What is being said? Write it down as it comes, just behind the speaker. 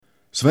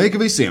Sveiki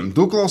visiem!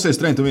 Tu klausies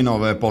Trenta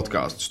Vinovē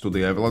podcastu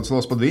studijā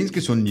Vladislavs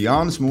Padvīnskis un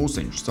Jānis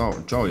Mūsiņš.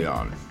 Čau,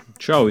 Jāni!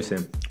 Čau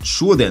visiem!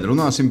 Šodien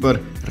runāsim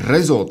par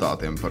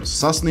rezultātiem, par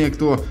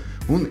sasniegto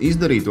un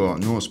izdarīto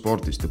no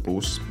sportista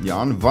puses.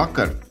 Jāni,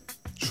 vakar,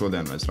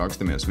 šodien mēs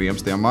rakstamies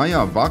 11.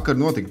 maijā,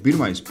 vakar notika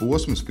pirmais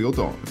posms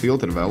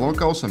filtra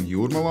velokausam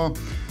Jūrmalā.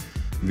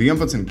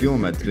 11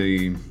 km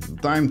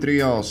time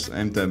trials,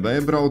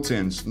 MTB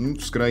brauciens,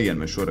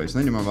 skrējienu mēs šoreiz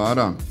neņemam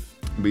vērā.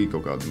 Bija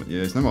kaut kāda,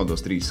 ja es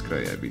nemaldos, 3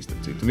 skrējēji bija starp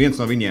citu. Viens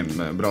no viņiem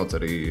brauc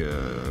arī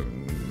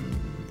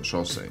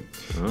šosei.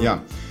 Jā,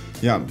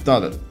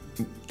 tātad.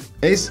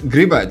 Es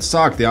gribētu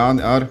sākt,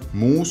 Jāni, ar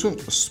mūsu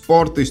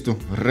sportistu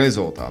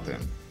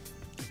rezultātiem.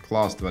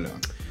 Klāst vaļā.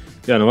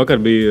 Jā,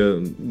 vakar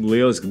bija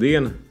lieliska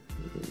diena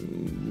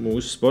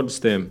mūsu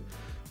sportistiem.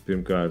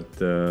 Pirmkārt,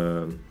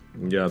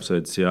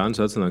 jāapsveic Jānis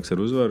atsanāks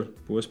ar uzvaru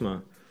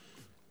posmā.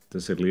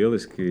 Tas ir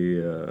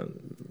lieliski.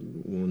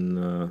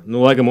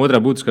 Laikam otrā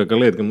būtiskākā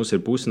lieta, ka mums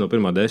ir pusi no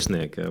pirmā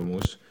desmitnieka.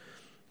 Mūsu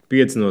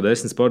 5 no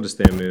 10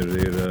 sportistiem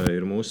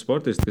ir mūsu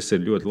sportisti, kas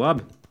ir ļoti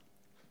labi.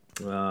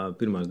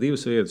 Pirmās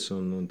 2 vietas,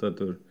 un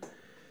tad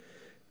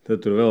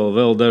tur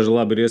vēl daži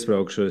labi ir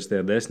iespraukušies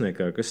tajā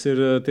desmitniekā, kas ir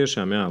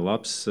tiešām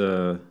labs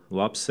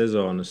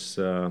sezonas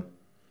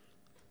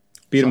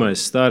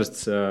pirmais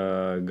starts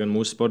gan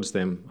mūsu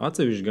sportistiem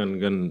atsevišķi,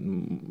 gan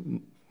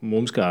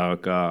mums kā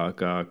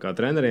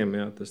treneriem.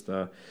 Jā, tas tā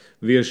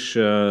vieš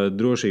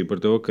drošība par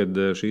to, ka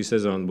šī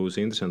sezona būs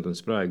interesanta un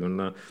spraiga.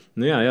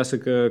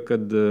 Jāsaka, ka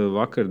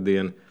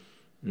vakardien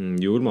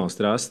Jūrmalas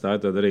trase, tā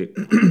ir tāda arī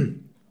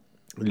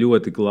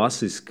ļoti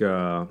klasiska,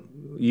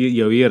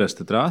 jau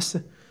ierasta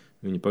trase.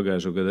 Viņa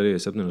pagājušo gadu arī,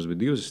 es atceros,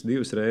 bija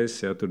divas reizes.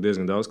 Jā, tur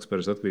diezgan daudz, kas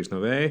parasti atkarīgs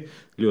no vēja.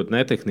 Ļoti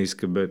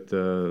netehniska, bet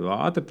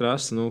ātra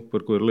trase,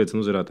 par ko ir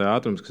liecina uzvarētāja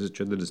ātrums, kas ir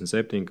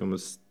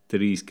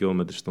 47,3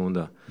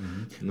 km/h.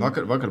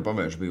 Vakar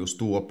pavērš bija uz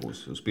to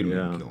pusi, uz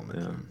pirmajiem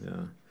kilometriem.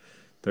 Jā.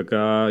 Tā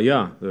kā,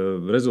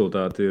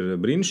 rezultāti ir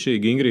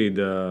brīnišķīgi.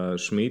 Ingrīda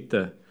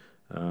Šmita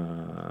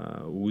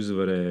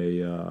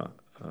uzvarēja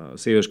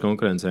sieviešu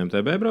konkurencē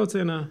MTB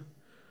braucienā.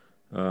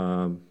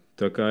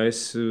 Tā kā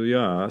es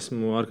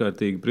esmu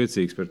ārkārtīgi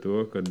priecīgs par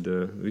to, ka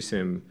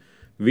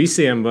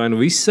visiem vai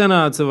nu viss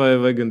sanāca,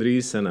 vai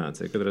gandrīz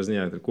sanāca. Katrā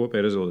ziņā ar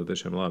kopēju rezultātu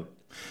tiešām labi.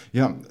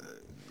 Jā,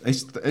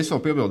 es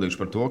vēl piebildīšu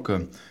par to, ka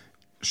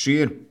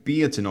šie ir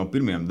 5 no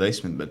pirmajiem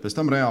 10, bet pēc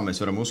tam reāli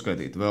mēs varam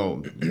uzskaitīt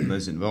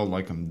vēl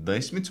laikam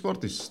 10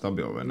 sportistus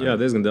stabili, vai ne? Jā,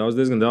 diezgan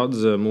daudz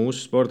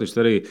mūsu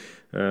sportistu arī,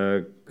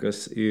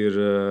 kas ir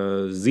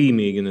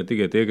zīmīgi, ne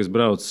tikai tie, kas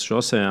brauc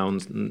šosejā un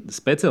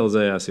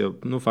specializējās, jo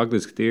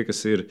faktiski tie,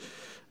 kas ir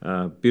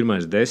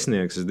pirmais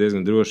desmitnieks, es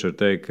diezgan droši varu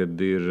teikt, ka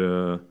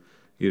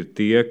ir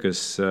tie,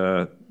 kas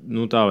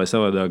tā vai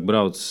savādāk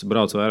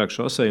brauc vairāk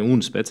šosejā un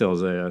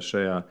specializējās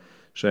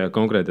šajā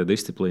konkrētajā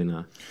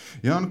disciplīnā.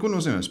 Jā, ko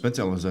nozīmē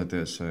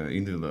specializēties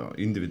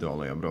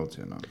individuālajā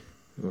braucienā?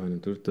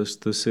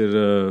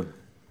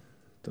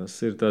 Tas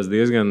ir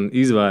diezgan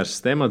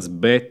izvērsts temats,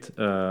 bet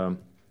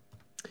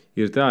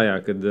ir tā,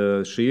 kad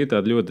šī ir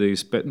tāda ļoti,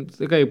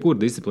 kā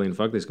jebkura disciplīna,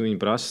 faktiski viņi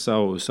prasa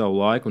savu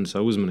laiku un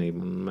savu uzmanību.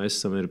 Un mēs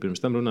esam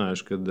pirms tam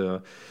runājuši, ka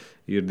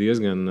ir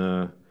diezgan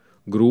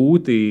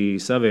grūti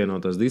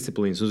savienotās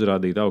disciplīnas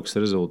uzrādīt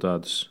augstus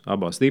rezultātus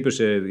abās.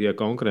 Tīpaši, ja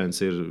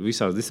konkurence ir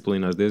visās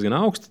disciplīnās diezgan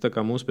augsta, tā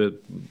kā mums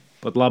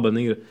pat laba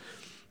ir,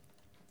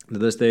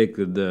 tad es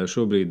teiktu, ka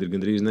šobrīd ir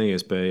gandrīz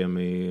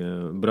neiespējami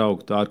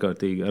braukt ar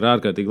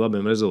ārkārtīgi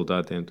labiem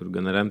rezultātiem, tur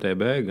gan ar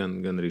MTB,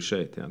 gan arī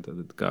šeit. Jā.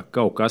 Tad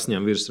kaut kas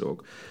ņem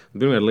virsroku.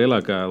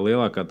 Pirmkārt,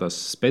 lielākā tā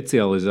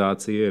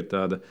specializācija ir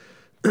tāda,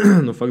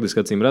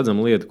 faktiski acīm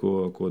redzama lieta,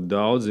 ko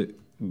daudzi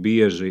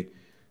bieži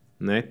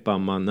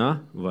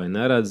nepamana vai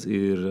neredz,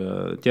 ir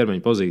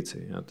ķermeņa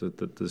pozīcija. Jā,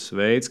 tad tas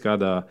veids,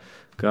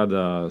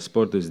 kādā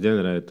sportists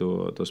ģenerē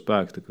to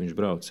spēku, kad viņš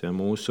brauc. Jā,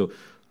 mūsu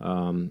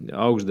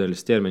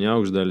ķermeņa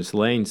augšdaļas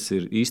leņķis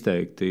ir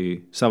izteikti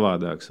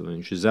savādāks,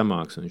 viņš ir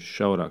zemāks, viņš ir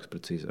šaurāks,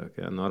 precīzāk.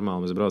 Jā.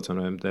 Normāli mēs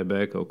braucam ar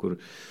MTB kaut kur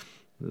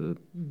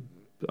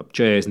ap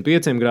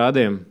 45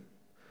 grādiem,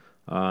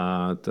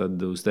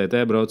 tad uz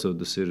TT braucot,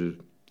 tas ir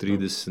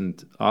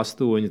 38,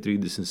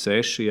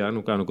 36, jā,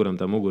 kā no kuram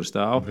tā mugura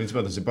stāv.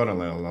 Principā tas ir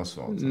paralēli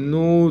asfalts.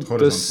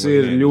 Tas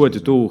ir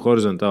ļoti tuvu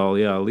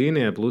horizontāli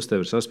līnijai, plus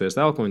tev ir saspiest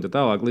elkoņi, tā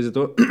tālāk. Līdz ar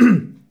to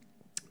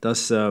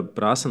tas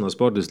prasa no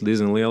sportista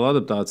diezgan liela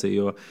adaptācija,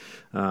 jo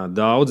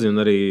daudzi un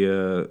arī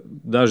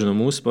daži no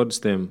mūsu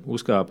sportistiem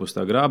uzkāpa uz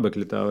tā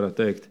grābekļa, tā varētu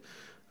teikt.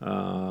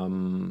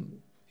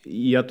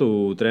 Ja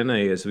tu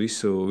trenējies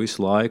visu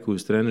laiku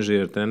uz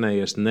trenažieru,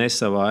 trenējies ne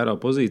savā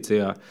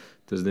aeropozīcijā,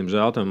 tas,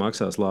 diemžēl, tev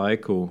maksās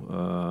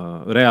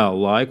reālu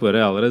laiku vai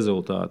reālu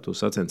rezultātu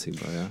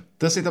sacensībā. Jā.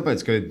 Tas ir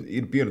tāpēc, ka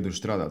ir pieraduši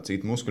strādāt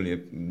citi muskuļi,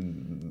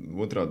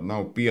 otrādi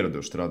nav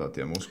pieraduši strādāt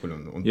tie muskuļi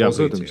un jā,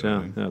 pozīcija.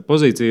 Protams, jā.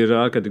 Pozīcija ir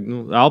ārkārtīgi,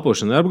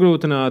 elpošana ir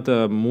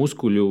apgrūtināta,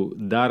 muskuļu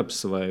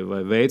darbs vai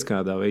veids,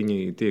 kādā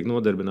viņi tiek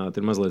nodarbināti,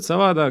 ir mazliet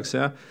savādāks.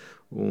 Jā.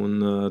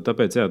 Un,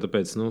 tāpēc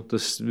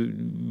tas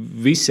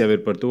viss jau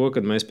ir par to,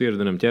 ka mēs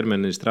pieredzinām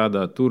ķermeni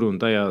strādāt tur un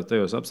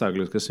tajos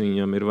apstākļos, kas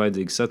viņam ir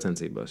vajadzīgs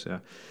sacensībās. Jā.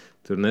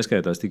 Tur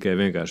neskaitās tikai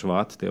vienkārši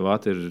vati. Tie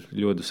vati ir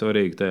ļoti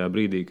svarīgi tajā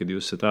brīdī, kad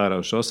jūs esat ārā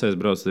uz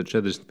šoseis, braucat ar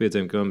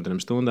 45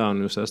 km/h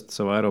un jūs esat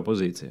savā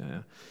aeropozīcijā.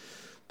 Jā.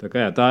 Tā kā,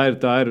 jā,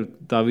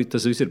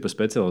 tas viss ir par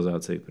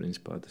specializāciju.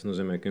 Principā. Tas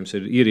nozīmē, ka jums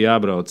ir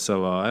jābrauc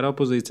savā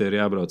aeropozīcijā, ir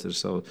jābrauc ar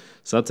savu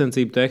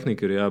sacensību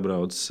tehniku, ir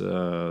jābrauc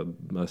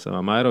ar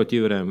savām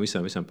aeroķiverēm,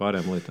 visām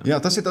pārējām lietām. Jā,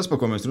 tas ir tas, par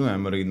ko mēs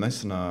runājam arī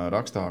nesenā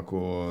rakstā,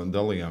 ko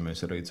dalījāmies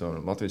arī caur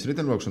Latvijas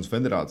Riteņbraukšanas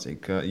federāciju,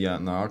 ka, ja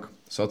nāk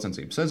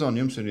sacensību sezona,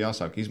 jums ir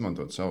jāsāk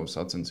izmantot savu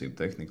sacensību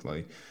tehniku,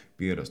 lai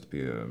pierastu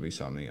pie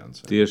visām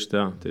niansēm. Tieši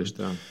tā.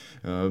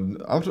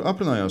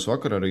 Aprunājos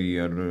vakar arī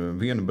ar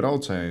vienu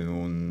braucēju,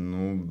 un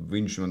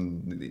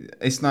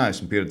es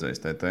neesmu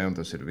pieredzējis TT, un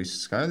tas ir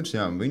viss skaidrs.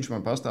 Jā, viņš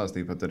man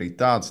pastāstīja pat arī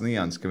tāds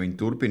nianses, ka viņi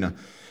turpina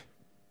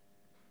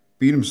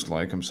pirms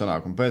laikam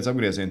sanāk un pēc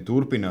apgrieziena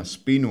turpina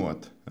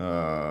spinot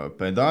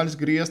pedāļus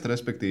griezt,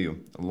 respektīvi,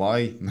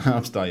 lai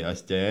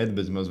neapstājās ķēde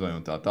bez mazvai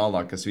un tā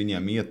tālāk, kas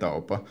viņiem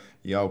ietaupa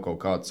jau kaut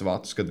kādus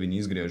vatus, kad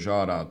viņi izgriež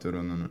ārā tur.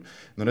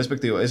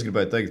 Respektīvi, es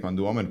gribēju teikt, man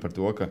doma ir par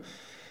to, ka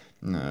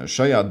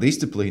šajā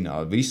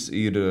disciplīnā viss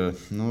ir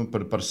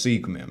par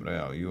sīkumiem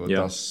reāli, jo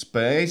tās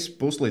spējas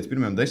puslīdz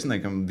pirmajam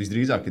desmitniekam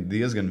visdrīzāk ir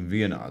diezgan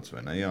vienāds, vai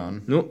ne,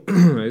 Jāni?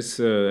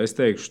 Es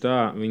teikšu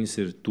tā, viņas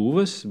ir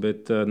tuvas,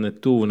 bet ne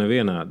tuvu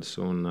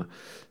nevienādas. Un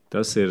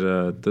tas ir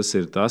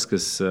tas,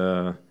 kas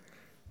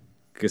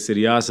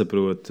ir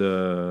jāsaprot,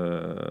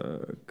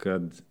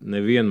 kad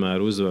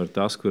nevienmēr uzvar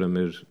tas, kuram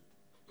ir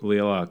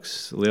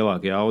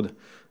lielāka jauda.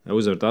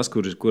 Uzvar tas,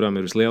 kuram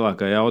ir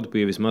vislielākā jauda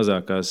pie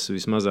vismazākās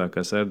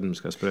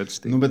aerodinamiskās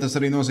pretestības. Bet tas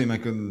arī nozīmē,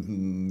 ka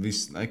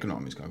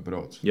visekonomiskāk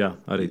brauc. Jā,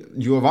 arī.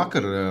 Jo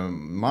vakar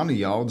mani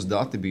jaudas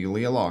dati bija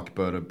lielāki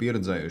par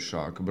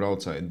pieredzējušāku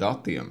braucēju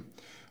datiem,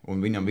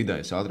 un viņam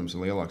vidējais ātrums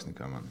ir lielāks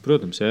nekā man.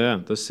 Protams,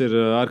 jā, tas ir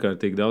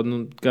ārkārtīgi daudz.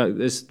 Kā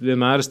es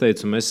vienmēr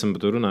teicu, un mēs esam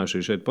par to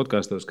runājuši šeit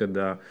podkastos, kad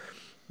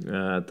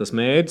tas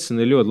mērķis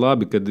ir ļoti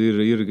labi, kad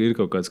ir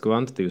kaut kāds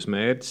kvantitīvs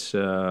mērķis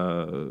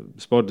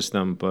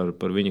sportistam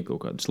par viņa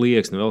kaut kādu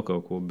slieksni, vēl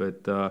kaut ko,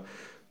 bet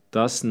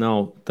tā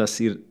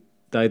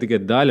ir tikai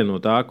daļa no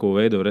tā,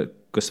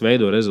 kas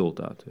veido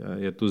rezultātu.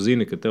 Ja tu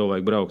zini, ka tev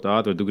vajag braukt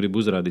ātri, vai tu gribi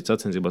uzrādīt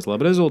sacensībās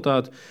labu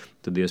rezultātu,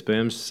 tad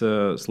iespējams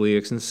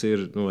slieksnis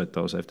ir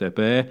tavs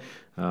FTP,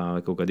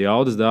 kaut kādi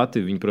jaudas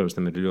dati, viņi, protams,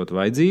 tam ir ļoti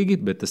vajadzīgi,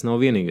 bet tas nav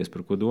vienīgais,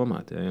 par ko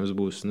domāt. Ja jums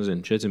būs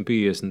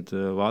 450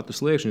 vatu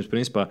sliekšņi, jūs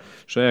principā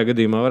šajā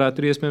gadījumā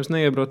varētu iespējams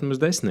neiebraukt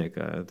nemaz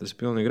desmitniekā. Tas ir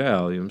pilnīgi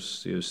reāli.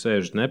 Jūs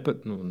sēžat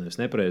nevis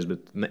nepareizi,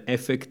 bet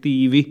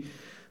neefektīvi.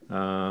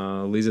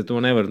 Līdz ar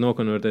to nevar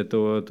nokonvertēt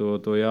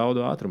to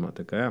jaudu ātrumā.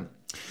 Tā kā, jā.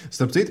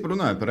 Starp citu,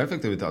 runājot par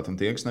efektivitāti, un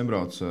tie, kas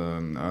nebrauc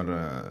ar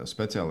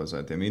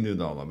specializētiem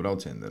individuālā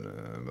brauciena ar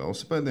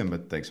velosipēdiem,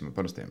 bet, teiksim,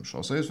 parastiem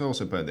šosejas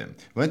velosipēdiem.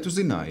 Vai tu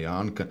zināji,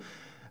 Jāni, ka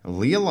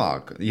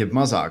lielāka, jeb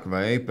mazāka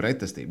vēja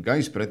pretestība,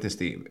 gaisa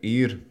pretestība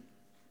ir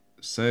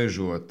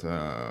sēžot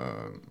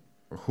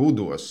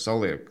hudos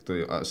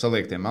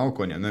saliektiem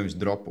alkoņiem, nevis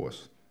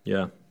dropos?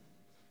 Jā.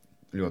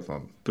 Ļoti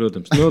labi.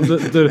 Protams.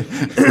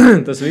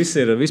 Tas viss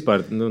ir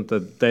vispār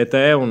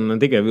TT, un ne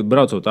tikai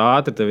braucot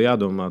ātri, tev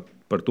jādomā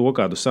par to,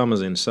 kādu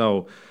samazina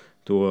savu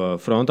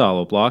to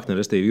frontālo plākni,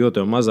 restīvi, jo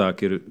tev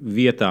mazāk ir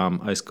vietām,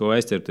 aiz ko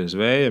aizķerties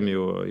vējam,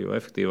 jo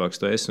efektīvāks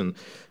tu esi.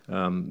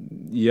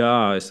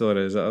 Es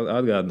vēlreiz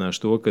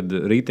atgādināšu to, ka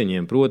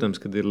riteņiem, protams,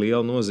 kad ir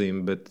liela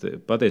nozīme, bet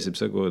patiesībā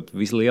sakot,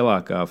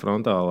 vislielākā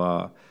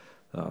frontālā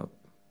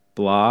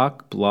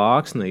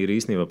plāksne ir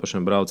īstenībā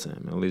pašam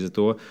braucējiem. Līdz ar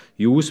to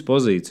jūsu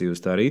pozīcija uz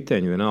tā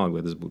riteņa, vienalga,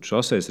 vai tas būtu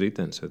šosejas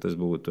ritenis, vai tas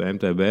būtu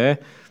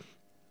MTB,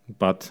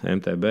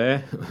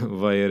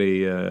 vai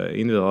arī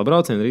individuālā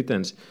brauciena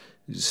ritenis,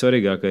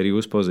 svarīgākā ir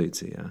jūsu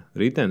pozīcija.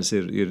 Ritenis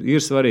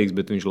ir svarīgs,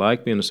 bet viņš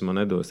laika pienesumā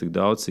nedos tik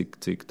daudz,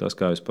 cik tas,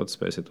 kā jūs pats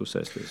spēsiet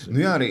uzsēsties.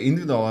 Jā, arī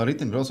individuālā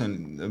riteņa brauciena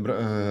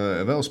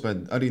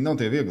velosipēdi arī nav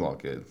tie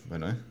vieglākie, vai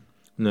ne?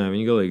 Nē,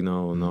 viņi galīgi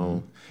nav.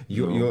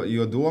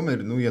 Jo doma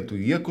ir, ja tu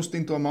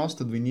iekustini to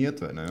masu, tad viņi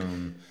iet, vai ne?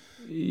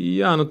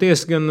 Jā,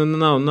 tiesa gan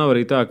nav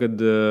arī tā, ka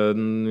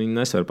viņi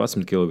nesver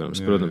 11 kg.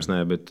 Protams,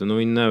 nē, bet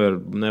viņi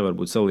nevar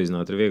būt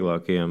salīdzināti ar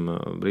vieglākajiem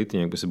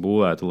riteņiem, kas ir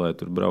būvēti, lai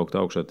tur brauktu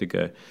augšā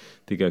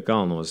tikai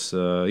kalnos.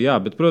 Jā,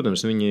 bet,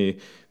 protams,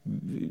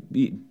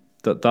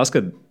 tas,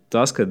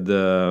 kad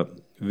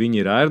viņi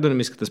ir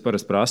aerodinamiski, tas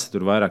parasti prasa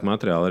tur vairāk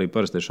materiāla. Arī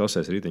parastie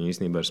šosejas riteņi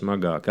īstenībā ir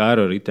smagāki.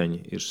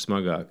 Aeroriteņi ir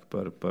smagāki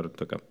par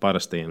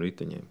parastajiem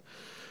riteņiem.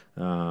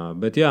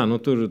 Bet jā,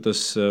 tur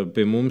tas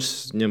pie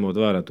mums ņemot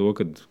vērā to,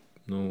 ka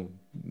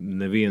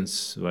neviens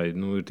vai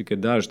ir tikai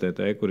daži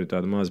TT, kur ir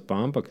tāda maza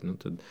pampaki,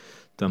 tad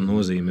tam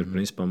nozīme ir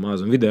principā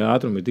maza. Un vidējā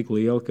ātruma ir tik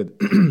liela, ka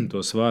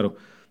to svaru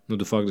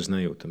tu faktiski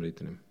nejūti tam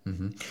ritenim.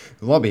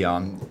 Labi, jā,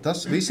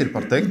 tas viss ir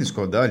par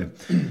tehnisko daļu.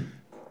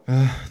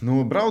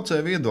 No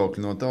braucēja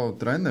viedokļa, no tava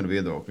treneru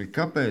viedokļa,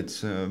 kāpēc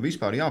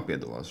vispār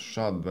jāpiedalās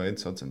šāda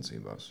veida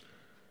sacensībās?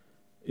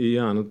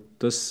 Jā,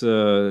 tas,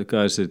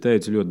 kā es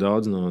teicu, ļoti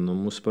daudz no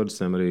mūsu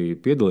sportistiem arī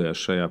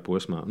piedalījās šajā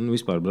posmā.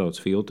 Vispār brauc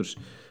filtrus.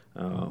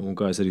 Un,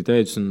 kā es arī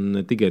teicu,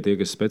 ne tikai tie,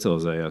 kas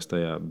specializējās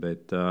tajā,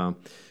 bet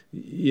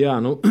jā,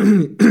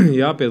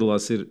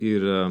 jāpiedalās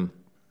ir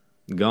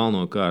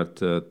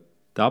galvenokārt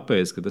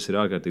tāpēc, ka tas ir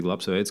ārkārtīgi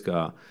labs veids,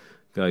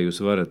 kā jūs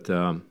varat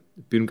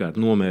pirmkārt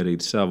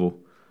nomērīt savu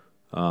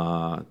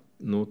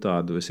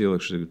tādu, es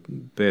ielikšu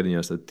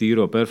pēdiņās,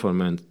 tīro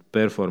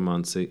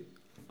performanci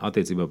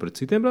attiecībā pret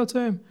citiem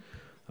braucējiem.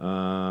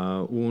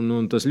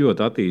 Un tas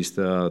ļoti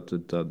attīsta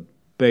tādu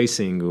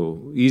pacingu,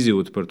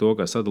 izjūtu par to,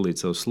 kā sadalīt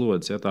savus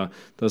slodzes. Ja?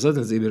 Tā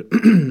sacensība ir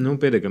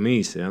pietiekami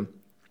īsa. Ja?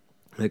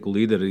 Eku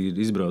līderi ir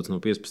izbrauc no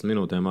 15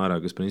 minūtēm ārā,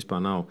 kas principā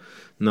nav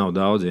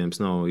daudziem,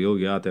 nav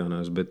ilgi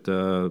jāatjaunās, bet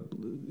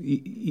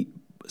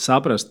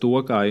saprast to,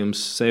 kā jums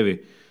sevi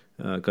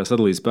kā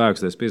sadalīt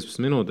spēkus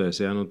 15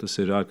 minūtēs, jā, tas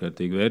ir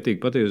ārkārtīgi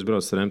vērtīgi. Pat ja jūs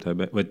braucat ar MTB,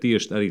 vai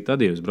tieši arī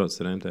tad, ja jūs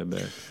braucat ar MTB.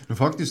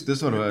 Faktiski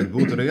tas var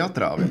būt arī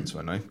atrāviens,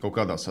 vai ne? Kaut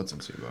kādā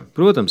sacensībā.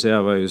 Protams, jā,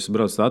 vai jūs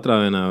braucat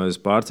atrāvienā, vai jūs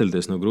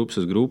pārceļaties no grupas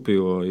uz grupu,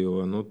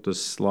 jo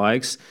tas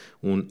laiks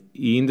un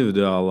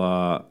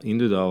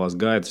individuālās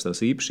gaitas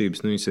tās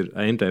īpašības, viņas ir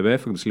MTB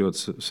faktiski ļoti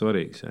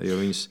svarīgas, jā, jo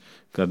viņas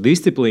kā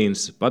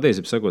disciplīnas,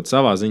 patiesībā sakot,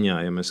 savā ziņā,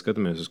 ja mēs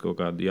skatāmies uz kaut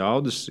kādu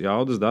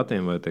jaudas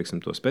datiem vai,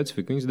 teiksim, to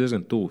specifiku, viņas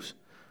diezgan tūs.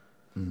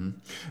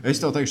 Es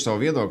tev teikšu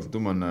savu viedokli,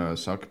 tu man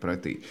saki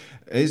pretī.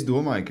 Es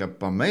domāju, ka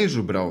pa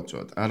mežu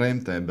braucot ar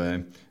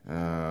MTB,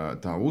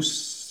 tā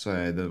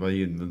uzsēde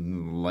vai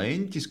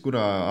leņķis,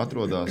 kurā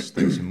atrodas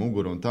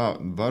mugura, un tā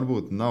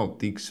varbūt nav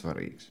tik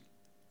svarīgs.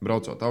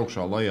 Braucot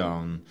augšā, lejā.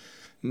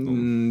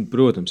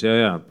 Protams,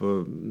 jā.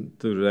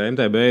 Tur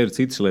MTB ir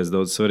citas lietas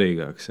daudz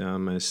svarīgākas. Jā.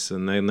 Mēs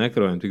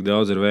nekarojam tik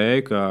daudz ar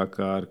vēju, kā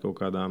ar kaut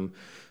kādām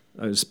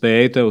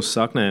spēju tev uz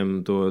saknēm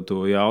to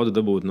jaudu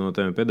dabūt no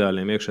tiem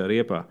pedāļiem iekšā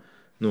riepā.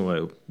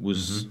 Vai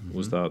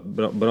uz tā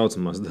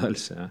braucamās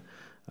daļas, jā.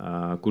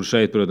 Kur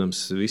šeit,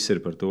 protams, viss ir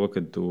par to, ka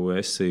tu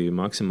esi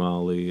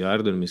maksimāli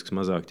aerodinamisks,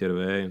 mazāk ķer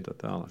vēju un tā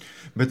tālāk.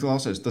 Bet,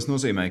 klausies, tas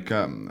nozīmē,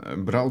 ka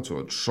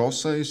braucot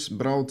šoseis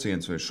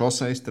brauciens vai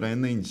šoseis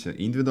treniņš,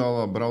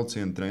 individuālā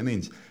brauciena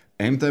treniņš,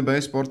 MTB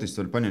sportists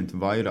var paņemt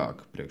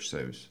vairāk priekš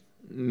sevis.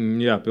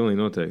 Jā, pilnīgi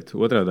noteikti.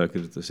 Otrādāk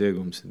ir tas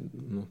iegums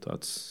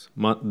tāds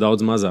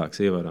daudz mazāks,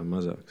 ievērām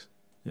mazāks.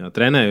 Jā,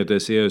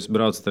 trenējoties, ja jūs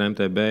braucat ar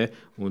MTB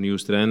un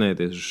jūs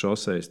trenējaties uz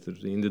šoseis, tur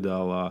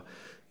individuālā,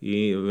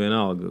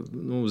 vienalga,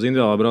 uz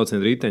individuālā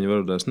brauciena riteņa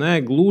varbūt tās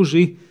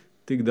gluži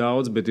tik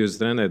daudz, bet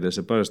jūs trenējaties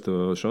ar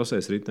parasto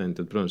šoseis riteņu,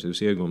 tad, protams, jūs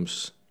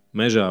iegums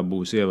mežā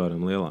būs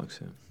ievērami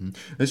lielāks. Jā.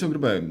 Es jau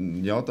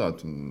gribēju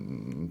jautāt,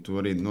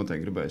 to arī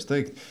noteikti gribēju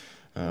teikt,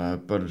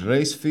 par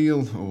race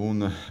feel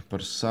un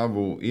par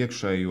savu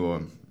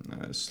iekšējo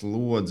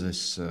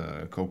slodzes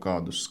kaut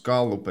kādu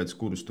skalu, pēc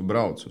kuras tu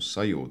brauc uz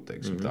sajūtu.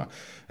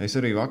 Es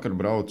arī vakar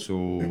braucu,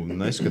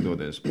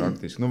 neskatoties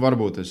praktiski.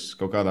 Varbūt es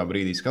kaut kādā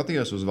brīdī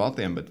skatījos uz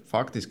vatiem, bet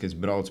faktiski es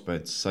braucu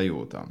pēc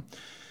sajūtām.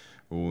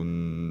 Un,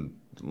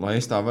 lai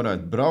es tā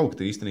varētu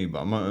braukt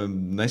īstenībā,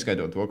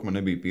 neskaitot to, ka man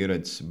nebija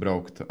pieredzes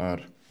braukt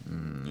ar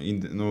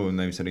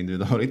nevis ar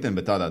individuālu riteni,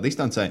 bet tādā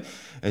distancē.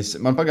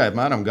 Man pagāja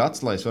apmēram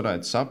gads, lai es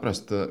varētu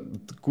saprast,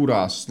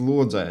 kurā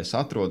slodzē es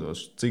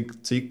atrodos,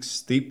 cik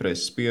stipri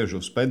es spiežu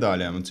uz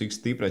pedāļiem un cik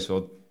stipri es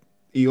vēl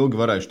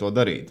ilgi varēšu to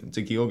darīt,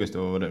 cik ilgi es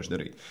to varēšu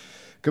darīt.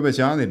 Kāpēc,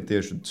 Jāni, ir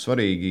tieši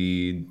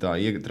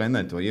svarīgi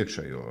trenēt to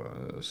iekšējo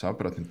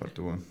sapratni par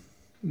to?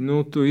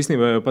 Tu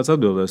īstenībā jau pats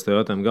atbildēsi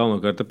tev jautājumu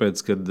galvenokārt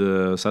tāpēc, kad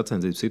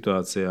sacensību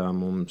situācijā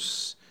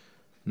mums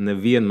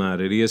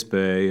nevienmēr ir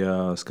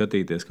iespēja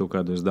skatīties kaut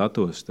kādos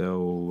datos.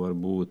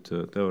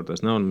 Tev tas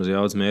nav nemaz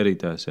jaudas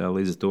mērītājs. Jā,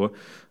 līdz ar to,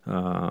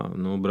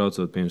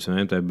 braucot piemēram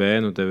MTB,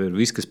 tev ir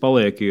viss, kas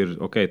paliek, ir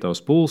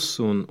tavs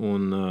pulss un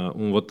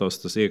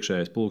tas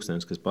iekšējais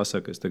pulkstenis, kas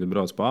pasaka, ka es tagad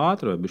braucu pa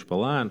ātru vai bišķi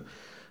pa lēnu.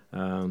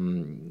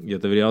 Ja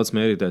tev ir jaudas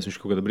mērītājs, viņš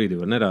kaut kādā brīdī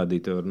var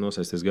nerādīt, tev var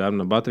nosēsties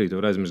Garmin bateriju, tev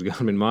var aizmirst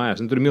Garmin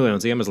mājās. Tur ir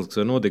miljonus iemeslu, kas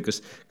var notikt,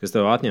 kas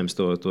tev atņems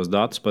tos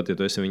datus, pat ja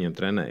tu esi viņiem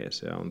trenējies.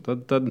 Ja? Un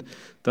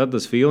tad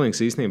tas feelings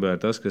īstenībā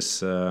ir tas,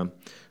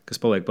 kas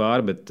paliek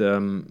pāri. Bet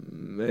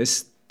es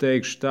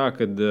teikšu tā,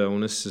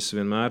 un es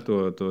vienmēr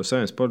to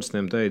saviem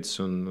sportistiem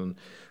teicu un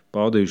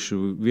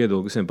paudīšu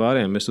viedokli visiem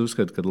pārējiem. Es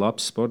uzskatu, ka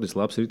labs sportists,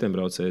 labs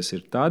riteņbraucējs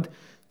ir tad,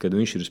 kad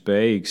viņš ir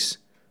spējīgs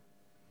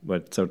vai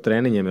caur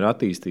treniņiem ir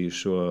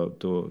attīstījis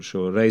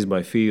šo race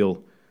by feel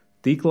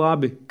tik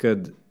labi,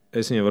 kad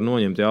es viņam varu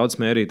noņemt jaudas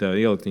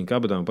mērītāju, ielikt viņu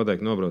kabatā un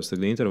pateikt, nobrauc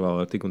tagad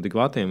intervālā ar tik un tik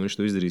vatiem, un viņš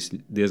to izdarīs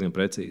diezgan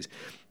precīzi.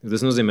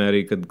 Tas nozīmē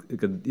arī, ka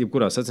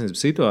jebkurā sacensību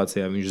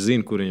situācijā viņš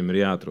zina, kur viņam ir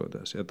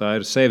jāatrodas. Ja tā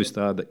ir sevis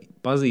tāda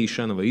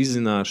pazīšana vai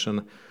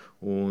izzināšana,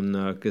 un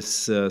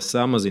kas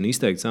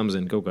izteikti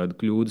samazina kaut kādu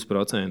kļūdas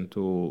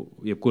procentu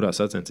jebkurā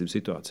sacensību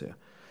situācijā.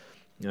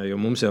 Jo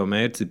mums jau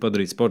mērķis ir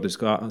padarīt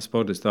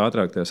sportistu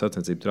ātrāk tajā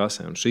sacensību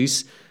trasē. Un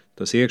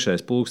tas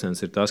iekšējais pulkstenis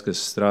ir tas,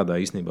 kas strādā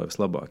īstenībā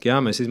vislabāk. Jā,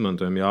 mēs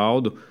izmantojam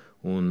jaudu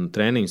un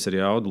treniņus ar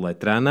jaudu, lai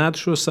trenētu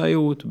šo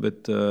sajūtu,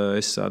 bet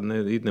es tādu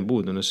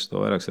nebūtu, un es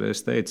to vairākas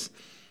reizes teicu.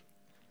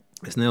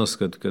 Es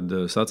neuzskatu, ka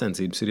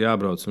sacensības ir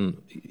jābrauc un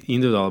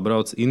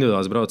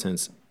individuāls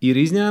brauciens ir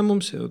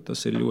izņēmums, jo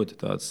tas ir ļoti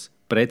tāds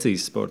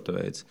precīzs sporta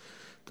veids.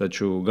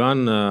 Taču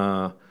gan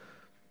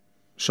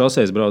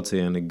šoseis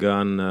braucieni,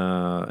 gan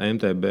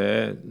MTB,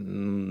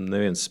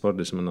 neviens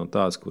sportists man nav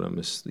tāds, kuram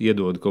es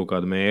iedodu kaut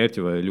kādu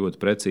mērķi vai ļoti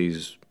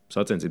precīzu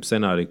sacensību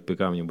scenāriju, pie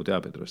kā viņam būtu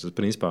jāpieturas. Tas,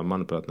 principā,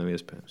 manuprāt, nav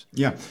iespējams.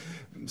 Jā,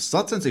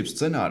 sacensības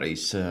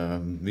scenārijs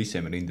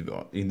visiem ir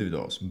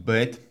individuāls,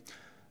 bet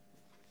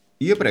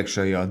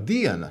iepriekšējā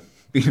diena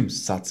pirms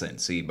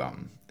sacensībām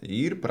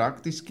ir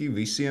praktiski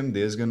visiem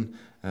diezgan,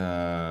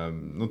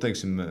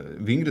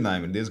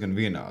 vingrinājumi ir diezgan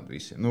vienādi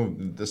visiem.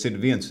 Tas ir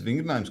viens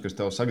vingrinājums, kas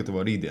tev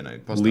sagatavo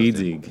rītdienai.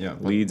 Līdzīgi.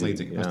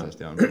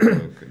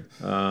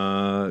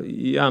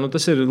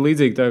 Tas ir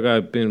līdzīgi tā kā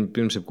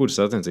pirms jebkuras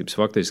sacensības.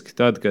 Faktiski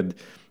tad, kad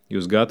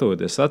jūs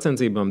gatavoties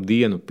sacensībām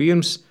dienu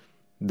pirms,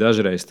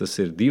 dažreiz tas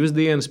ir 2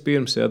 dienas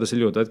pirms, tas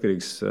ir ļoti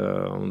atkarīgs,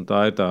 un tā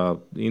ir tā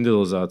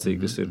individualizācija,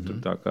 kas ir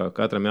tā kā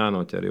katram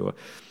jānoķer, jo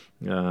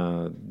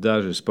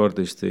daži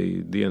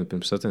sportisti dienu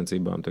pirms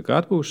sacensībām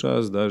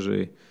atpūšās,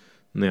 daži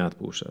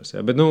neatpūšās.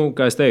 Ja. Bet,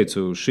 kā es teicu,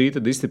 šī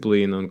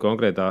disciplīna un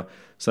konkrētā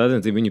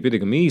sacensība viņa ir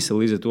pietiekami īsa,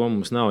 līdz ar to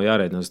mums nav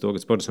jārēķinās to, ka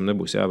sportistam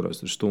nebūs jābrauc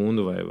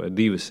stundu vai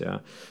 2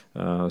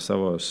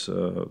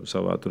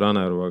 savā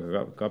anaerobā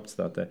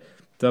kapacitātē.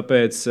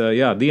 Tāpēc,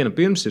 diena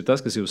pirms ir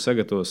tas, kas jūs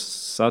sagatavos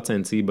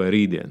sacensībai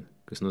rītdien.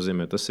 Tas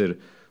nozīmē, tas ir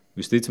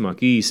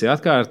visticamāk īsi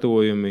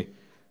atkārtojumi,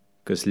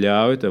 kas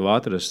ļauj tev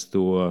atrast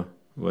to,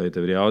 vai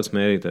tev ir jaudas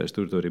mērītājs,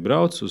 tur arī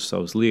brauc uz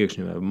savu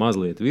sliekšņu vai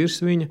mazliet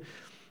virs viņa,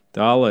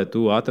 tā, lai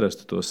tu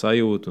atrastu to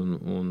sajūtu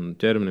un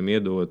ķermenim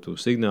iedotu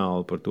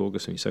signālu par to,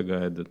 kas viņu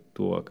sagaida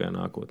tuvākajā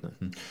nākotnē.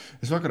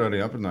 Es vakar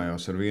arī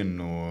aprunājos ar vienu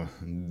no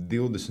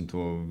 20.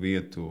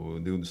 vietu,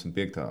 25.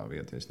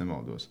 vietu, ja es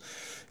nemaldos.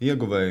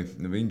 Ieguvēji,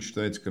 viņš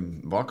teica, ka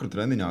vakar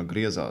treniņā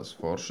griezās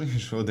forši,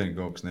 šodien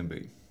kaut kas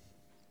nebija.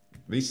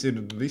 Viss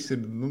ir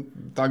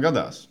tā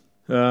gadās.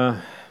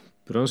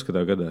 Protams, ka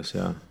tā gadās,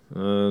 jā.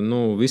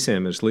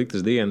 Visiem ir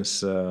sliktas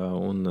dienas,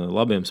 un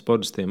labiem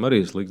sportistiem arī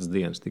ir sliktas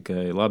dienas.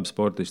 Tikai labi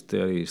sportisti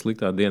arī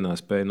sliktā dienā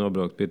spēja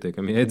nobraukt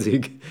pietiekami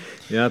jēdzīgi.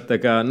 Jā, tā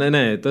kā,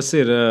 tas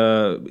ir,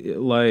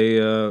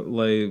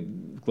 lai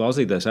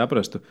klausītājs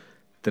saprastu,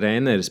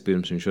 treneris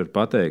pirms viņš var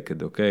pateikt,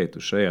 ka tu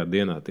šajā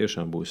dienā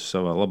tiešām būsi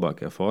savā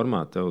labākajā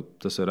formā, tev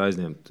tas var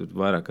aizņemt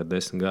vairāk kā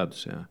 10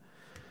 gadus, jā.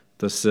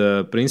 Tas,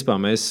 principā,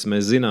 mēs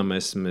zinām,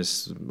 mēs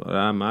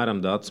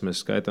mēram datus,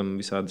 mēs skaitām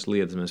visādas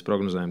lietas, mēs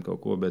prognozējam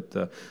kaut ko, bet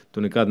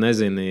tu nekad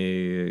nezini,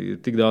 ir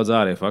tik daudz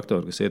ārēju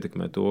faktoru, kas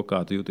ietekmē to, kā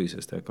tu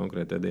jutīsies tajā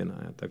konkrētajā dienā.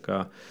 Jā. Tā kā,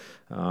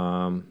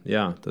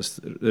 tas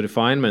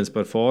refinements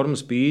par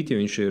formas pīķi,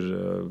 viņš ir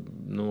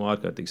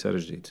ārkārtīgi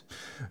sarežģīts.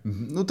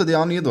 Tad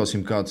Jāni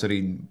iedosim kāds arī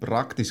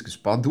praktisks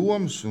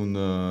padoms un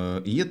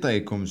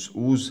ieteikums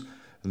uz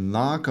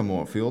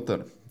nākamo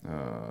filtru.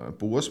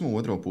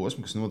 Otro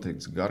posmu, kas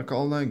noteikts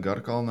Garkalnai.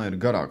 Garkalnai ir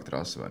garāka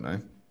trasa, vai ne?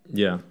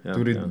 Jā,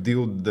 tur ir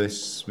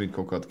 20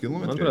 kaut kādi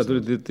kilometri. Manuprāt, tur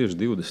ir tieši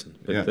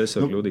 20. Es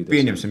varu kļūdīties.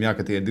 Pieņemsim,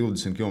 ka tie ir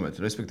 20 km.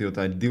 Respektīvi,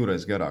 tā ir 2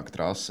 reizes garāka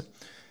trasa.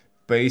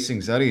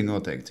 Pacings arī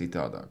noteikti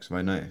citādāks,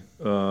 vai ne?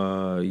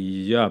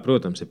 Jā,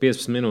 protams, ja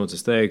 15 minūtes,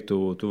 es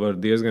teiktu, tu vari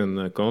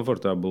diezgan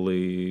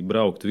komfortabli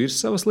braukt virs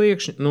savas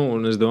sliekšņa.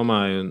 Un es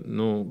domāju,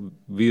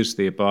 virs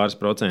tie pāris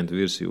procenti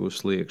virs jūsu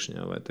sliekšņā,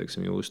 vai,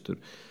 teiksim, jūs tur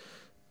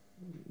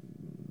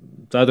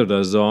 4.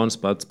 zonas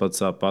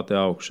pati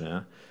augšā.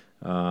 Ja?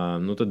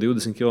 Tad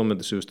 20 km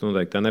jūs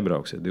noteikti tā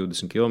nebrauksiet.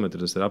 20 km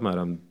tas ir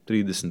apmēram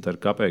 30 ar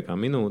kapekām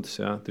minūtes,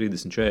 ja?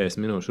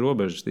 30-40 minūšu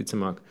robežas,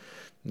 ticamāk.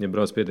 Ja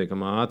brauc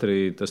pietiekami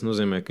ātri, tas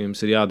nozīmē, ka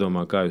jums ir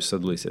jādomā, kā jūs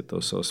sadalīsiet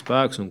tos savus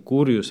spēkus un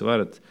kur jūs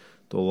varat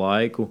to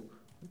laiku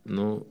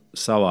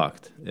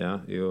savākt.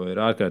 Ja? Jo ir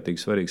ārkārtīgi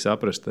svarīgi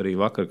saprast, arī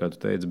vakar, kā tu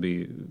teici,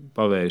 bija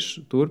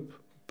pavējš turp,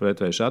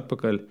 pretvējš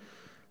atpakaļ.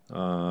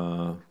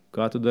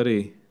 Kā tu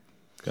darīji?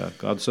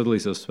 Kā tu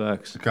sadalīji savus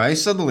spēkus? Kā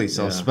es sadalīju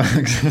savus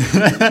spēkus?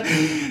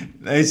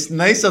 Es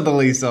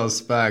nesadalīju savus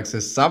spēkus.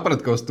 Es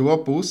sapratu, ka uz to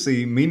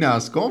pusi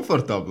minās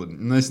komfortabli.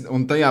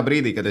 Un tajā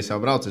brīdī, kad es jau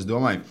braucu, es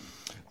domāju,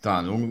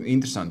 tā,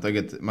 interesanti,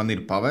 tagad man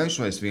ir pavējš,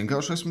 vai es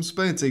vienkārši esmu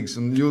spēcīgs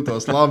un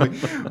jūtos labi.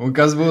 Un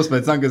kas būs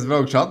pēc tam, kad es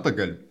braukšu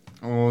atpakaļ?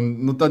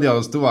 Un tad jau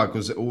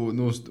tuvāk uz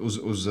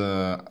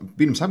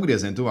pirms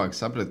apgrieziena tuvāk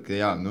sapratu,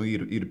 ka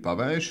ir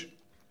pavējš.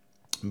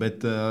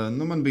 Bet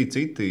man bija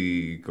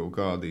kaut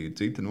kādi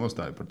citi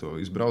nostāji par to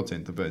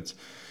izbraucienu, tāpēc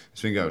es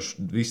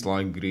vienkārši visu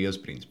laiku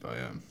griezu, principā,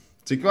 jā.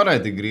 Cik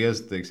varēja tik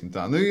griezt, teiksim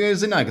tā.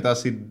 Es zināju, ka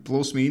tās ir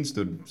plus mīnus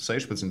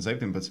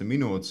 16-17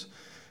 minūtes.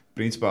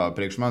 Principā,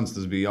 priekš manis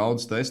tas bija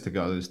jaudas tests,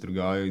 kā es tur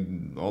gāju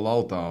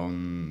olautā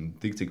un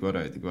tik, cik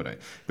varēja, tik varēja.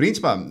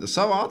 Principā,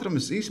 savu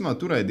ātrumu es īstenībā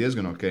turēju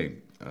diezgan ok,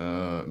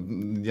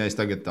 ja es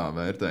tagad tā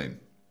vērtēju.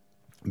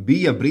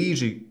 Bija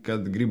brīži,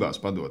 kad gribās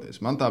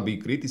padoties. Man tā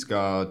bija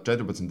kritiskā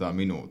 14.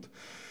 minūte.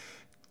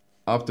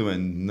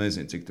 Aptuveni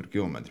nezinu, cik tur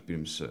kilometri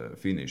pirms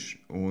finiša.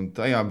 Un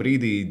tajā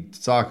brīdī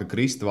sāka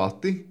krist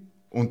vati,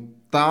 un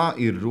tā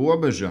ir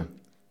robeža,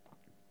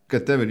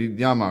 ka tev ir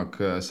jāmāk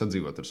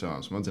sadzīvot ar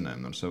savām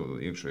smadzenēm, ar savu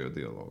iekšējo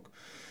dialogu.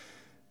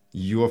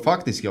 Jo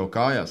faktiski jau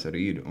kājās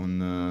arī ir. Un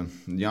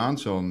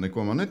Jānis vēl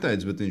neko man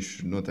neteica, bet viņš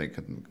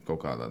noteikti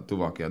kaut kādā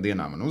tuvākajā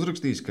dienā man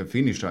uzrakstīs, ka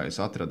finišā es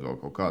atradu vēl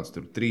kaut kādus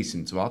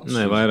 300 vatus.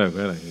 Nē, vairāk.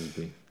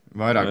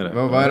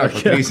 Vairāk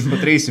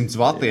par 300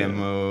 vatiem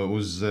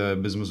uz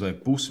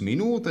bezmazliet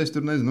pusminūtes.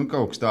 Tur nezinu,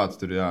 kaut kas tāds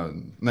tur jā.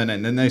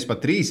 Nevis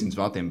pat 300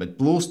 vatiem, bet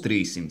plus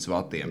 300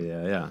 vatiem.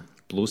 Jā.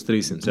 Plus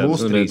 300.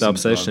 Plus 300. Ap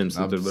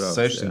 600 tur brauc.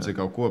 600 ir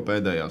kaut ko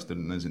pēdējās, tur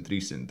nezinu,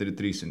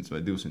 300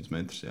 vai 200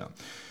 metrus, jā.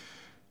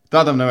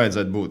 Tādam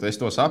nevajadzētu būt. Es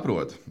to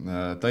saprotu.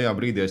 Tajā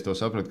brīdī es to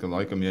sapratu, ka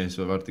laikam, ja es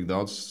varu tik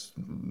daudz,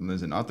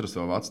 atrast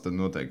vēl vats, tad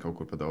noteikti kaut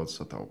kur pa daudz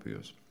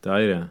sataupījos. Tā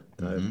ir, jā.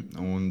 Tā ir.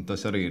 Un tas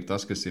arī ir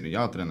tas, kas ir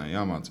jātrenē,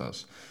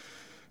 jāmācās.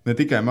 Ne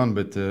tikai man,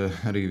 bet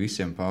arī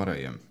visiem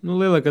pārējiem.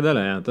 Lielākā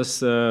daļā, jā. Tas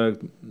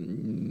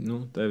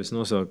tevis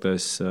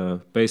nosauktais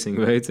pacing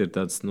veids ir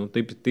tāds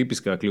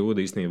tipiskā kļūda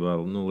īstenībā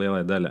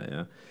lielai daļai,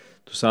 jā.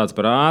 Tu sāc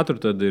par ātru,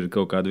 tad ir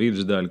kaut kāda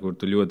vidusdaļa, kur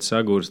tu ļoti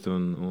sagursti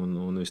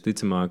un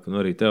visticamāk,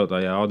 arī tev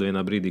tā jauda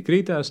vienā brīdī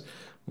krītās.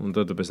 Un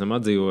tad tu pēc tam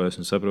atdzīvojies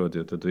un saproti,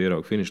 jo tad tu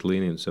ieraugi finiša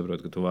līniju un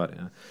saproti, ka tu vari.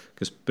 Ja.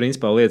 Kas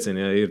principā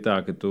liecina, ja ir tā,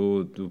 ka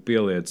tu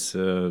pieliec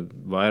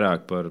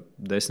vairāk par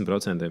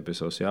 10% pie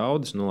savas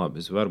jaudas,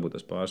 labi, varbūt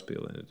tas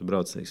pārspīlē. Ja tu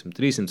brauc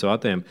 300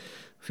 vatiem,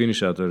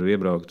 finišā tur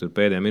iebraukt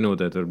pēdējā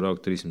minūtē, tur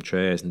braukt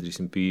 340,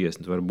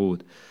 350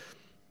 varbūt.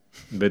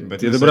 Bet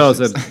ja tu brauc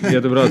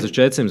ar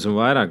 400 un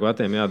vairāk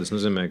vatiem, jā, tas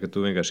nozīmē, ka tu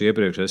vienkārši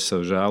iepriekš esi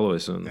sev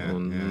žēlojis un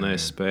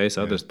neesi spējis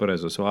atrast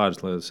pareizos vārdus,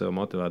 lai sev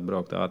motivētu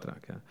braukt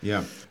ātrāk. Jā.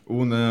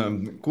 Un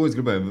ko es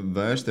gribēju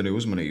vērst arī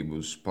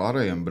uzmanību uz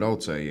pārējiem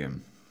braucējiem,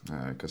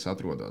 kas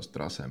atrodas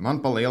trasē.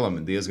 Man pa lielam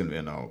ir diezgan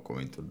vienalga, ko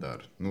viņi tur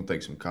dara.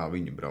 Teiksim, kā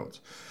viņi brauc.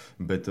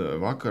 Bet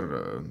vakar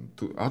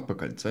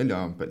atpakaļ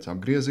ceļā pēc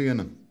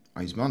apgrieziena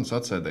aiz manis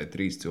atsēdēja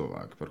 3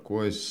 cilvēki, par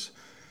ko es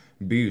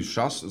biju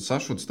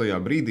sašuts tajā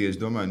brīdī. Es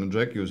domāju,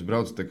 Džeki, jūs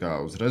braucat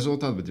uz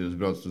rezultātu, bet jūs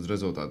braucat uz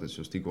rezultātu, es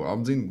jūs tikko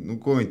apzinu,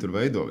 ko viņi tur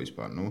veido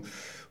vispār.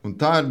 Un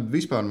tā ir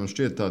vispār, man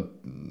šķiet, tā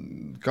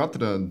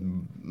katra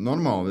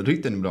normāla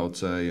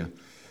riteņbraucēja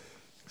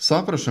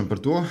saprašana par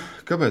to,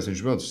 kāpēc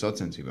viņš brauc uz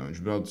sacensībām.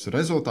 Viņš brauc uz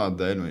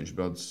rezultātu dēļ, vai viņš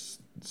brauc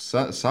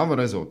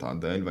sava rezultātu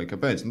dēļ, vai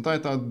kāpēc. Tā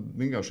ir tāda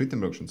vienkārši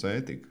riteņbraukšanas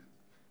ētika.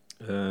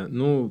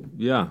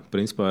 Jā,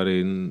 principā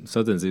arī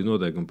sacensību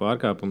noteikumu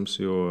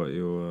pārkāpums,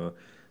 jo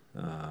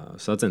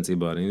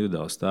sacensībā ar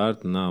individuālu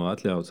startu nav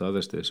atļauts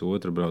atrasties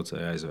otru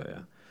braucēju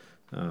aizvējā.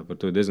 Par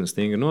to ir diezgan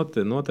stingri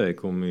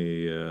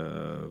noteikumi,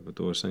 par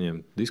to var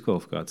saņemt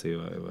diskvalifikāciju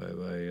vai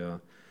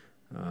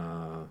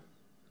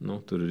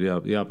tur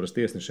ir jāprasa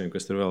tiesnešiem,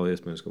 kas tur vēl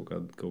iespējams kaut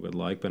kādu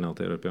laika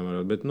penalti var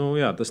piemērot. Bet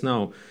tas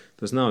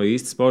nav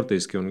īsti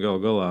sportiski un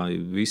galā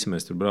visi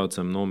mēs tur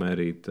braucam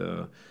nomērīt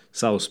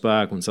savu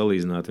spēku un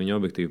salīdzināt viņu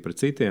objektīvi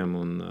pret citiem.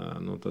 Un,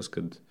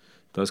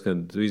 tas,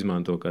 kad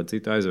izmanto kādu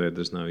citu aizvēju,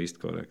 tas nav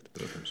īsti korekti,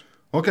 protams.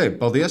 Ok,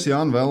 paldies,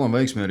 Jāni. Vēlam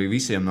veiksmi arī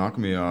visiem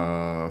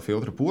nākamajā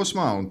filtra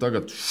posmā. Un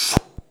tagad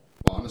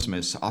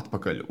pārnesimies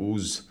atpakaļ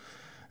uz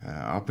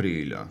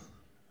aprīļa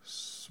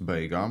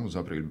beigām,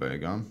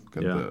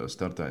 kad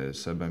startēja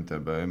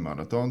SBMTB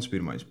maratons,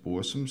 pirmais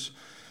posms,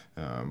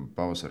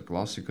 pavasara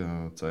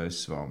klasika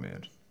CS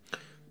Valmiera.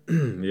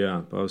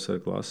 Jā, pavasara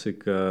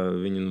klasika,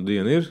 viņa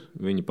diena ir.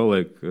 Viņa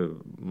paliek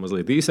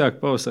mazliet īsāka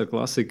pavasara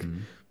klasika.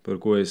 Par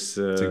ko es.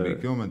 Cik bija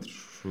kilometri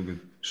šogad?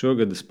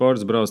 Šogad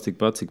sports brauc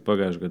tikpat, cik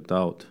pagājušajā gadā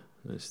tauta.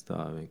 Es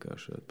tā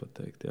vienkārši varu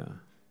pateikt. Jā.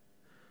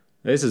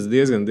 Es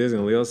esmu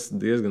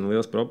diezgan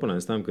liels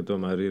proponents tam, ka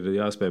tomēr ir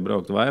jāspēj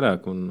braukt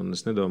vairāk. Un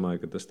es nedomāju,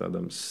 ka tas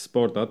tādam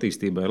sporta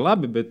attīstībai ir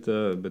labi, bet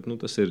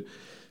tas ir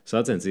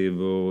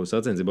sacensību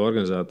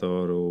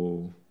organizatoru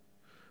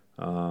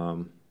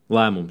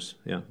lēmums.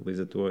 Jā.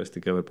 Līdz ar to es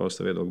tikai varu paust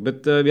savu viedokli.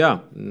 Bet,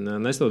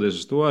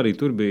 neskatoties uz to, arī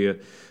tur bija.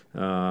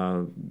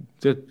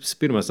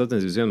 Pirmās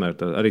sacensības vienmēr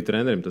arī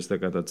trenerim tas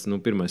tāds 1.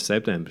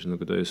 septembris,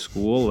 kad tu esi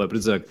skola, vai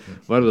precīzāk,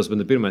 varbūt pat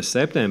ne 1.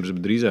 septembris,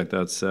 bet drīzāk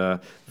tāds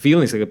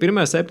feelings, ka 1.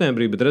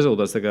 septembrī, bet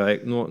rezultāts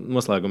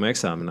noslēguma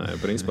eksāmenā.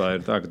 Jo principā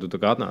ir tā, ka tu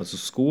atnāc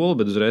uz skolu,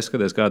 bet uzreiz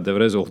skaties, kāda tev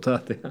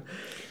rezultāti.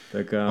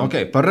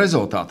 Ok, par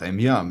rezultātiem,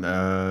 jā.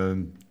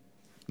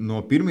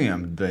 No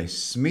pirmajām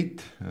 10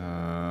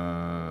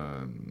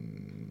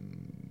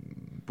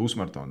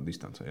 pusmaratona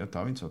distancē, ja?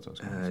 Tā viņa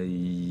saucās?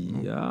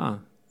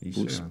 Jā.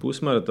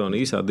 Pusmaratona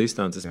īsā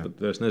distance, es pat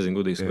vairs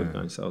nezinu, gudīgi,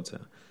 kā viņi sauc.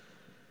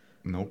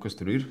 Kas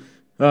tur ir?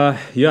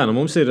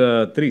 Mums ir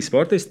 3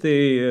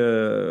 sportisti,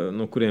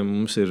 no kuriem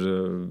mums ir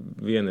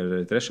viena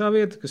ir 3.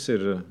 vieta, kas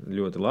ir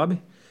ļoti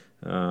labi.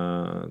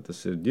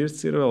 Tas ir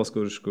Girts Cirvels,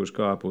 kurš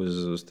kāp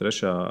uz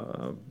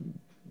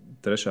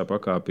 3.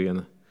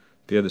 pakāpiena,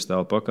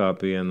 piedestāla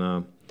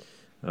pakāpiena.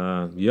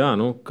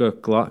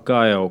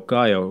 Kā jau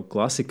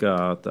klasikā,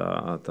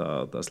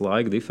 tās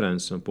laika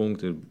diferences un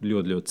punkti ir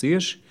ļoti, ļoti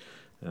cieši.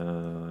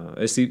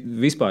 Es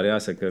vispār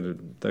jāsaka, ka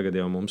tagad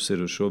jau mums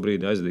ir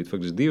šobrīd aizdīti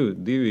faktiski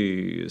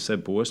 2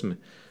 seb posmi.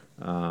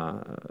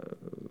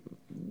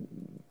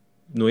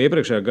 No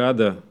iepriekšējā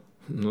gada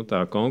tā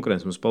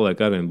konkurence mums paliek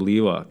arvien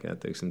blīvāk. Jā,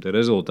 teiksim, tie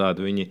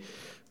rezultāti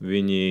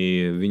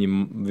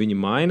viņi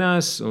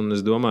mainās, un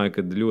es domāju,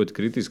 ka ļoti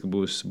kritiski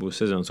būs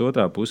sezonas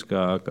otrā puse,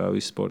 kā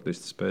visi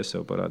sportisti spēs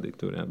sev parādīt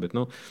tur. Jā. Bet,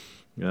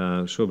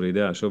 šobrīd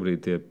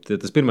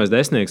tas pirmais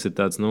desmitnieks ir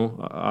tāds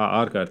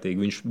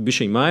ārkārtīgi. Viņš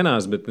bišķiņ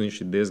mainās, bet viņš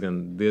ir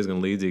diezgan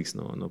līdzīgs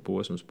no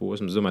posma uz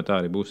posmu. Es domāju, tā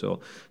arī būs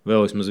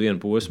vēl vismaz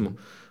vienu posmu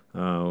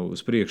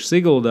uz priekšu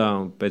Siguldā,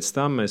 un pēc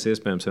tam mēs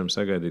iespējams varam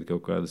sagaidīt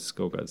kaut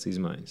kādas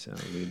izmaiņas,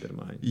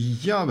 līdermaiņas.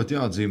 Jā, bet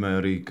jāatzīmē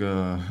arī, ka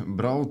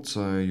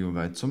braucēju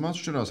vecuma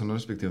atšķirās, un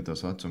respektīvi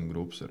tās vecuma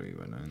grupas arī,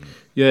 vai ne?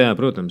 Jā,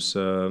 protams.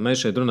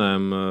 Mēs šeit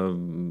runājam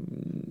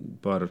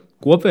par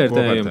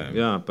kopvērtējumu.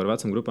 Jā, par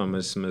vecuma grupām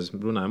mēs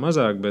runājam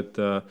mazāk, bet,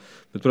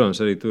 protams,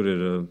 arī tur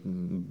ir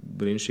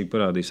brīnišķīgi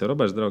parādījis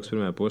Roberts Draugs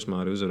pirmajā posmā,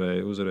 arī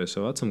uzvarēja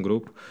savu vecuma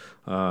grupu.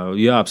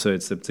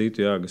 Jāapsveic, starp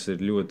citu, kas ir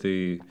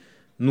ļoti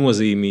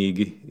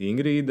nozīmīgi.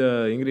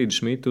 Ingrīda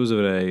Šmita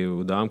uzvarēja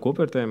dāmu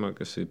kopvērtējumā,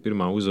 kas ir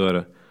pirmā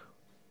uzvara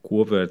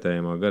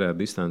kopvērtējumā garajā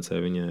distancē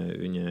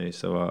viņai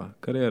savā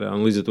karjerā.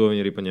 Un līdz ar to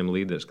viņa arī paņēma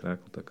līderes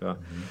krēklu.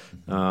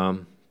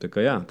 Tā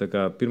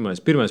kā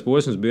pirmais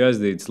posms bija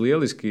aizdīts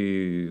lieliski,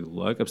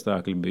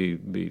 laikapstākļi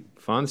bija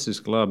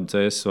fantastiski labi.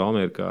 CS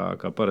Valmiera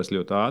kā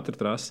parasti ļoti ātri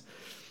trasi.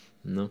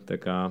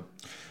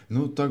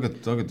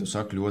 Tagad tu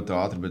saki ļoti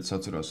ātri, bet es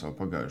atceros savu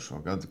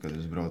pagājušo gadu, kad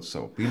es braucu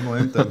savu pirmo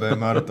MTB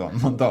maratonu.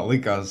 Man tā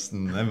likās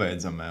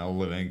nebeidzami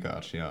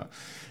vienkārši. Jā.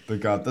 Tā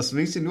kā tas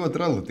viss ir ļoti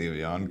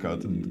relatīvi, Jāni, kā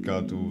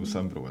tu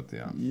saproti.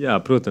 Jā,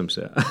 protams.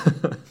 Jā.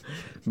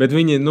 Bet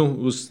viņi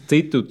uz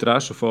citu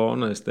trašu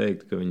fona, es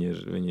teiktu, ka viņi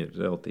ir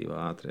relatīvi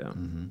ātri. Jā.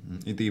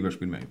 Ir īpaši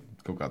pirmie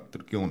kaut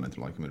kādi kilometri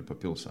laikam ir pa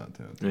pilsētu.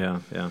 Jā.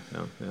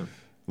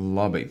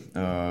 Labi.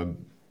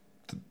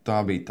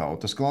 Tā bija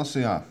tautas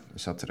klase, jā.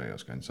 Es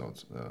atcerējos, ka viņi sauc.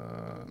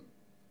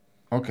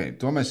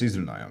 To mēs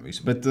izrunājām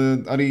visu. Bet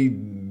arī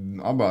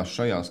abās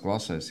šajās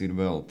klasēs ir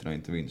vēl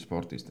Trenta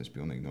sportisti. Es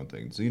pilnīgi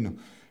noteikti zinu,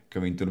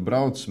 ka viņi tur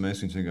brauc. Mēs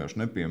viņus vienkārši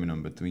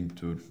nepieminam, bet viņi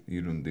tur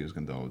ir un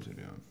diezgan daudz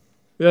ir.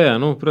 Jā,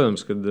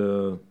 protams, kad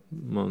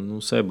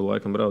Seba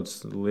laikam brauc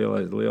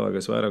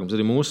lielākais vairākums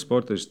arī mūsu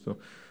sportistu.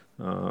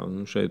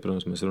 Šeit,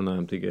 protams, mēs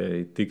runājam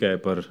tikai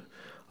par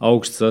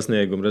augstu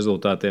sasniegumu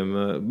rezultātiem.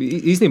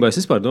 Īstenībā es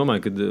vispār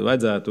domāju, ka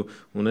vajadzētu,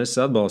 un es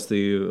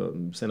atbalstīju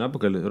sen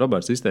atpakaļ,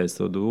 Roberts izteica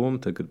to domu,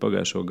 tad, kad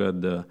pagājušo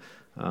gadu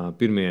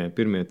pirmie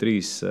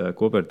 3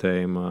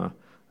 kopvērtējumā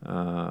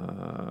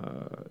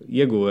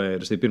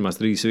ieguvēji,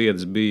 pirmās 3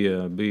 vietas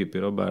bija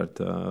pie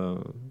Roberta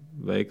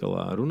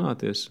veikalā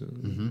runāties.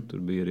 Tur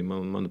bija arī,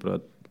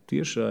 manuprāt,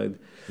 tiešraidi.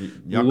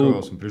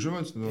 Jakavels un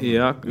Prižovets?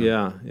 Jā,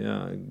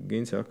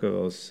 Gins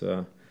Jakavels.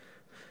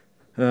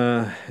 Es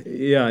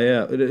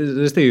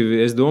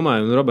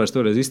domāju, un Roberts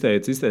toreiz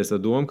izteica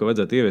to domu, ka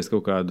vajadzētu ieviest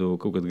kaut kādu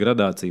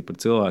gradāciju par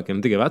cilvēkiem,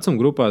 ne tikai vecuma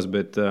grupās,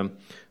 bet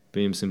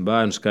pieņemsim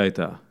bērnu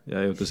skaitā. Jā,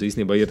 jo tas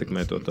īstenībā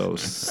ietekmē to tavu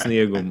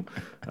sniegumu.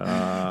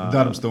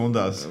 Darba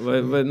stundās.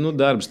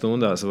 Darba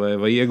stundās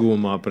vai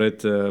iegūmā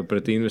pret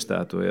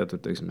investēto, ja tur,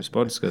 teiksim, ir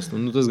sportiskās.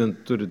 Tas gan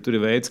tur ir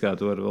veids, kā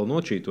tu vari vēl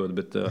nočītot,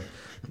 bet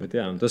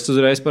tas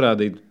uzreiz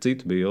parādīja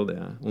citu bildi.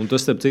 Jā. Un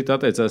tas, starp citu,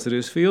 attiecās arī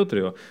uz filtru,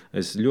 jo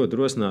es ļoti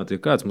rosinātu,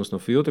 ja kāds mums no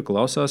filtra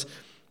klausās,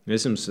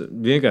 es jums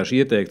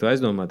vienkārši ieteiktu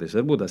aizdomāties,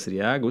 varbūt tas ir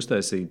jēga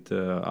uztaisīt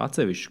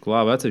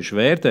atsevišķu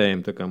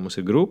vērtējumu, tā kā mums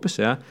ir grupas,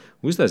 jā,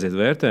 uztaisiet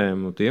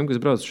vērtējumu tiem,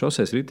 kas brauc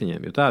šoseis ritiņiem,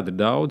 jo tādi ir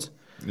daudz.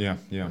 Jā,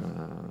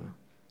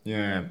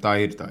 tā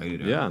ir.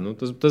 Jā,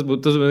 tas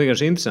būtu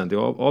vienkārši interesanti,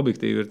 jo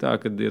objektīvi ir tā,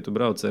 ka, ja tu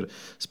brauc ar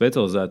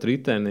specializētu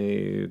riteni,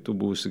 tu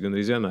būsi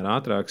gandrīz vienmēr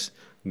ātrāks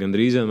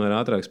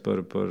par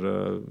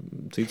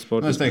citu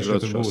sportu. Es teikšu, ka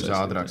tu būsi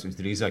ātrāks.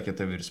 Visdrīzāk, ja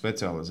tev ir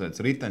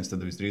specializēts ritenis,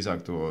 tad visdrīzāk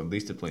to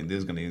disciplīnu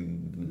diezgan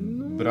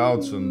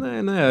brauc.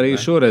 Nē, arī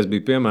šoreiz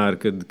bija piemēri,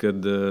 kad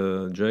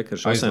džeki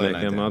ar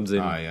šoseniekiem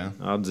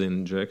apdzina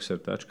džekus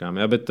ar tačkām.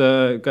 Jā, bet,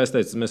 kā es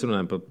teicu, mēs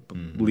runājam par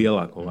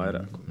lielāko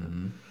vairākumu.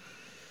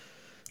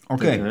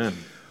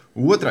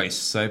 Otrais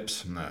seps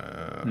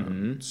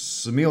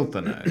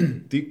Smiltenē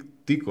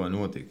tikko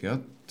notika, ja?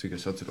 Cik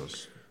es atceros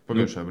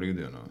pagājušajā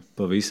brīvdienā.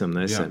 Pavisam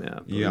nesen,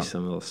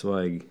 pavisam vēl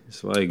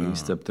svaigi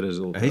izcept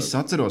rezultātu. Es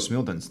atceros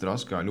Smiltenes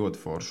trasi kā ļoti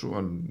foršu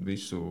ar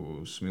visu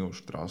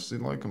smilšu trasi,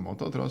 laikam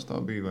mototrasi tā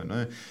bija, vai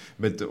ne?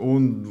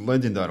 Un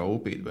leģendāro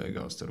upīti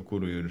beigās, ar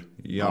kuru ir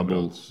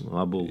jābrauc.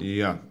 Abulu.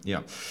 Jā.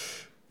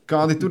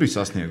 Kādi tur ir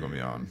sasniegumi,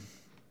 Jāni?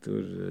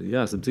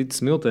 Starp citu,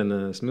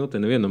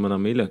 Smiltene viena no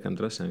manām mīļākajām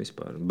trasēm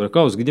vispār.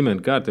 Brakaus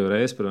ģimene kārtībā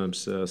reiz,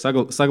 protams,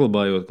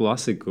 saglabājot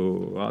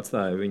klasiku,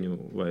 atstāja viņu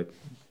vai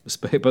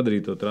spēja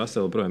padarīt to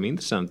trasi joprojām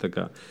interesanti.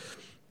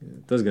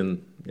 Tas gan,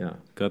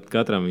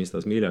 katram viņas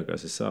tās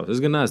mīļākās ir savas. Es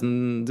gan neesmu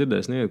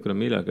dzirdējis nevienu,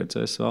 kuram mīļākā ir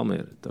CS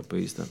Valmiera. Tā pa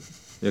īstam.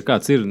 Ja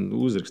kāds ir,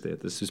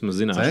 uzrakstiet, es vismaz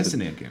zināšu.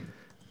 CS-niekiem?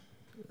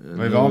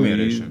 Vai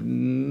Valmieriešiem?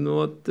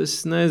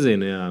 Es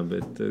nezinu,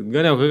 bet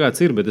gan jau kāds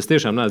ir, bet es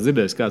tiešām neesmu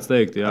dzirdējis, kāds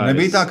teikt.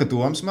 Nebija tā, ka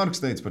Toms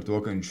Marks teica par to,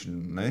 ka viņš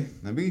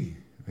nebija?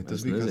 Vai tas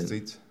bija kāds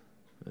cits?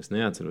 Es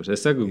neatceros.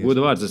 Es saku,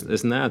 godu vārds,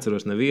 es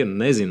neatceros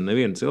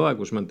nevienu cilvēku,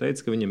 kurš man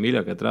teica, ka viņam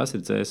mīļākā trasa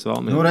ir CS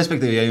Valmiera. Nu,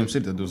 respektīvi, ja jums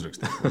ir, tad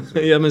uzrakstiet.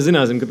 Ja mēs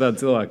zināsim, ka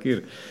tādi cilvēki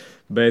ir.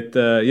 Bet,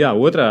 jā,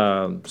 otrā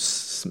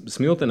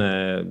smiltenē,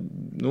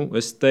 nu,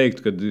 es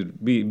teiktu, ka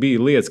bija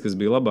lietas, kas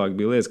bija labāk,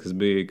 bija lietas, kas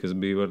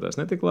bija varbūt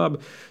netik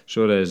labi.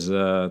 Šoreiz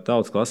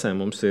tautas klasē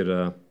mums ir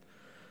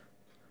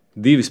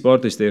 2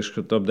 sportisti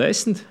tieši top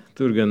 10.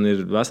 Tur gan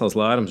ir vesels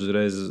lērums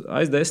uzreiz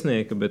aiz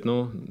desmitnieka, bet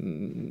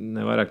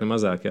ne vairāk, ne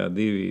mazāk, jā,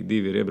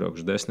 2 ir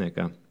iebraukuši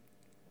desmitniekā.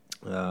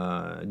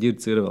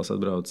 Ģirds Irvels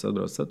atbrauc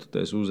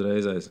 4.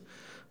 uzreiz aiz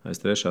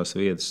 3.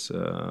 vietas.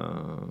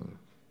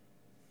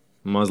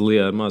 Mazliet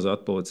ar mazu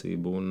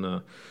atpalicību. Un,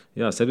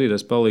 jā, 7.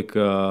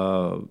 palika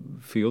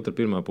filtra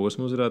pirmā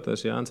posma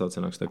uzvarētājs Jānis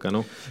Alcenāks.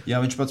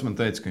 Jā, viņš pats man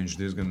teica, ka viņš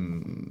diezgan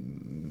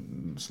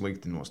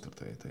slikti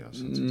nostartēja tajā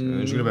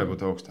sacensībā. Viņš gribēja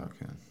būt augstāk.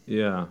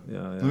 Jā.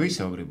 Nu, visi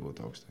jau grib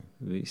būt augstāk.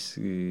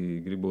 Visi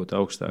grib būt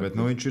augstāk. Bet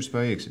viņš ir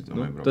spējīgs.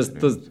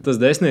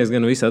 Tas desmitnieks,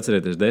 gan visi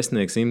atcerieties,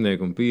 desmitnieks,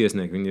 simtnieks un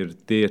 50. Viņi ir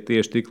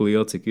tieši tik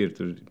lieli, cik ir.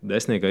 Tur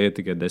desmitniekā iet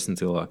tikai 10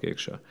 cilvēki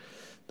iekšā.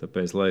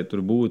 Tāpēc, lai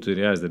tur būtu, ir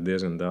jāizdara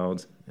diezgan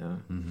daudz. Jā.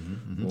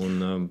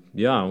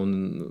 Un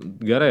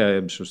garajā,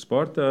 jeb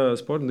sporta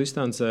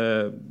distancē,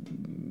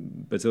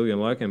 pēc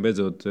ilgiem laikiem,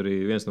 beidzot, arī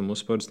viens no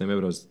mūsu sportistiem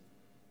iebrauc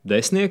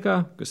desmitniekā,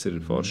 kas ir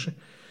forši.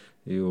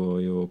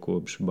 Jo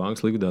kopš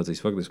bankas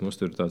likvidācijas faktiski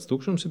mums tur tāds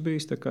tukšums ir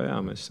bijis. Tā kā, jā,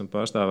 mēs esam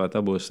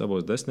pārstāvēti abos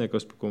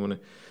desmitniekos, par ko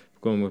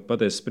man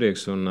patiesas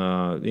prieks. Un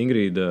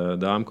Ingrīda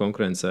dāma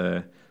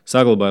konkurencē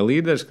saglabāja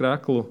līderes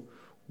kraklu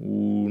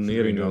un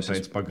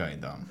ieviņos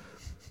pagaidām.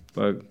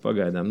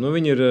 Pagaidām. Nu,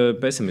 viņi ir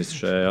pesimisti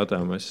šajā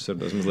jautājumā. Es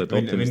esmu mazliet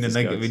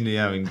optimistisks.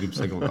 Viņi grib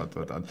saglabāt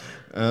to tādu.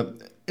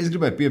 Es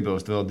gribēju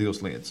piebilst vēl 2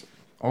 lietas.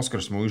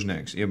 Oskars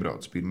Mužnieks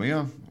iebrauc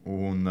 1.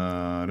 un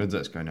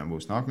redzēs, kā viņam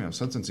būs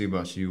nākamajās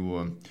sacensībās,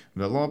 jo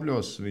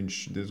velāpļos viņš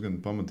diezgan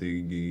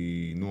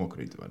pamatīgi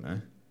nokrita, vai ne?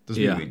 Tas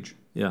bija viņš.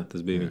 Jā,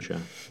 tas bija viņš, jā.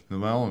 Nu,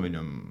 vēlam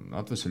viņam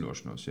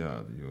atveseļošanos, jā,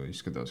 jo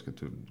izskatās, ka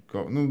tur,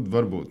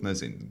 varbūt,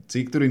 nezinu,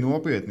 cik tur ir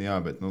nopietni, jā,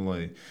 bet,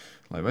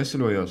 lai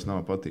veseļojās,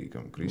 nav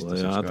patīkami.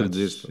 Kristus lai ātri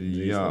dzirst.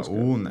 Jā,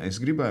 un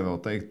es gribēju vēl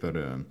teikt par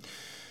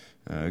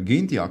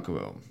Ginti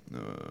Jakavelu.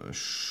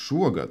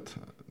 Šogad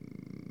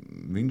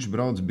viņš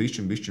brauc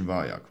bišķiņ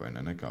vājāk, vai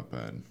ne, nekā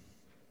pērn.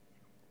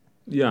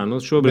 Jā,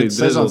 šobrīd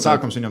sezonas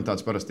sākums viņam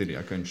tāds parasti ir,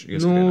 jā, ka viņš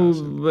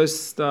ieskrienās. Es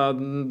tā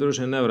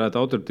droši vien nevarētu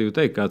autoritīvi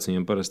teikt, kāds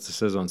viņam parasti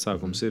sezonas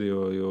sākums ir,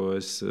 jo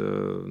es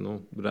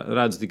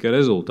redzu tikai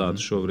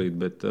rezultātus šobrīd.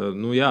 Bet,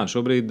 jā,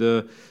 šobrīd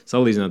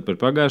salīdzināt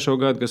par pagājušo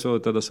gadu, kas vēl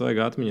ir tādā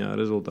svaigā atmiņā,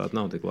 rezultāti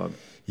nav tik labi.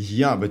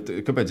 Jā, bet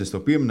kāpēc es to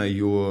pieminēju?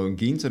 Jo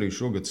Gints arī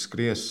šogad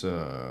skries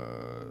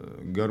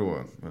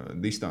garo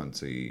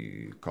distanci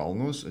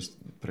kalnos. Es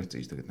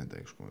precīzi tagad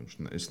neteikšu, ko viņš.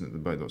 Es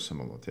baidos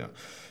samalot, jā.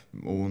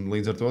 Un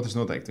līdz ar to tas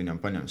noteikti viņam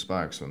paņem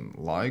spēks un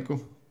laiku,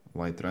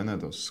 lai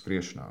trenētos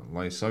skriešanā,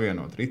 lai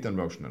savienot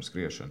riteņbraukšanu ar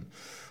skriešanu.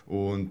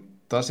 Un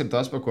tas ir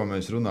tas, par ko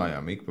mēs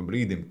runājām ik pa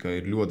brīdim, ka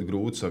ir ļoti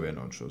grūti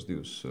savienot šos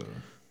divus.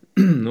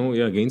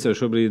 Jā, Gints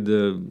šobrīd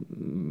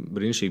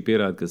brīnišķīgi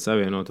pierāda, ka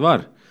savienot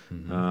var.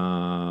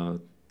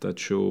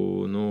 Taču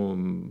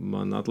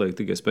man atliek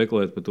tikai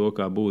spekulēt par to,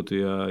 kā būtu,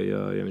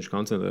 ja viņš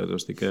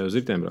koncentrētos tikai uz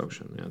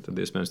riteņbraukšanu. Jā,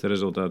 tad iespējams tie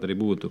rezultāti arī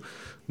būtu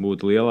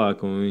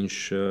lielāki, un viņš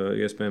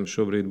iespējams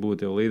šobrīd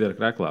būtu jau līderi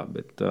kraklā.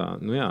 Bet,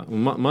 jā,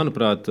 un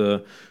manuprāt,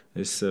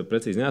 es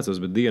precīzi neatceros,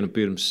 bet dienu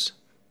pirms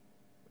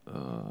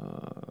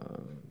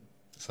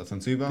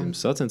sacensībām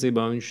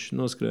viņš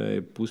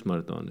noskrēja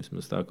pusmaratonu.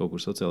 Es tā kaut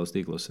kur sociālajos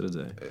tīklos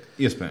redzēju.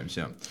 Iespējams,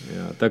 jā.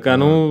 Tā kā,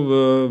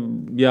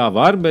 jā,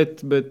 var,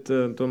 bet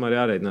tomēr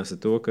jārēķinās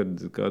ar to, ka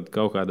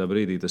kaut kādā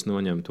brīdī tas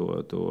noņem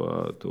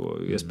to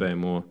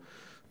iespējamo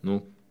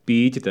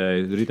pīķi tai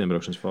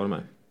riteņbraukšanas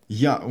formai.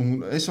 Jā,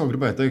 un es vēl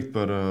gribēju teikt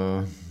par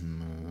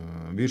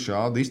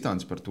viršā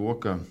distanci par to,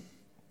 ka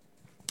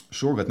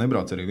šogad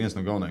nebrauc arī viens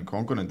no galvenajiem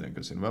konkurentiem,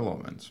 kas ir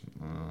Velovens,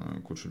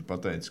 kurš ir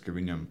pateicis, ka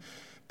viņam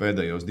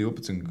pēdējos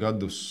 12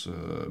 gadus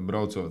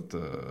braucot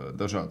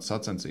dažādas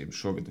sacensības.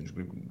 Šogad viņš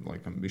grib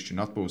laikam bišķiņ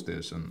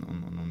atpūsties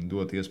un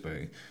dot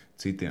iespēju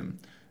citiem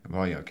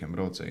vājākiem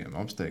braucējiem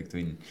apsteigt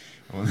viņu.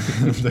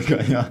 Tā kā,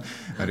 jā,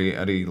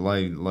 arī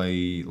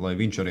lai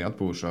viņš arī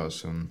atpūšās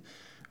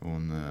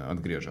un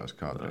atgriežās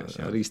kādreiz.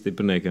 Jā. Arī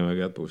stipriniekiem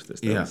vajag atpūsties.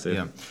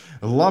 Jā.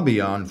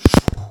 Labi, Jāni.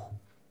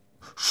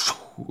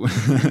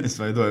 Es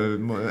veidoju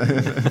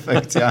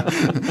efekts, jā.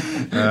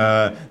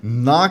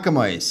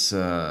 Nākamais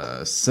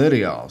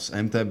seriāls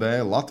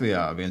MTB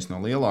Latvijā, viens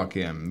no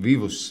lielākajiem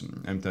Vivus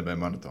MTB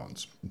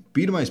maratons.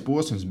 Pirmais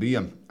posms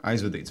bija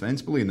aizvadīts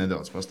Ventspilī,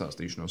 nedaudz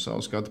pastāstīšu no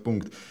savu skatu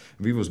punktu.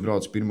 Vivus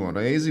brauc pirmo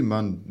reizi,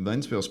 man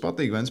Ventspils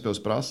patīk,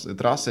 Ventspils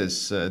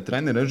trases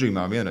treneru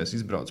režīmā vienreiz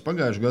izbrauc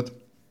pagājušajā gadu,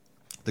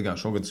 tā kā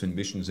šogad es viņu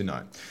bišķiņu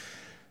zināju.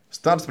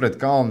 Starts pret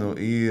kalnu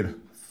ir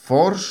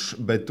foršs,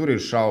 bet tur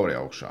ir šauri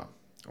augšā.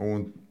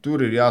 Un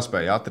tur ir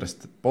jāspēj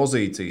atrast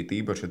pozīciju,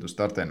 tīpaši, ja tu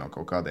startē no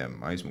kaut kādiem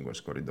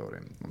aizmugures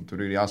koridoriem. Un tur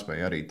ir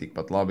jāspēj arī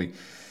tikpat labi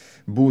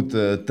būt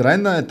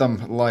trenētam,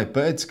 lai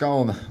pēc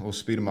kalna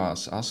uz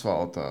pirmās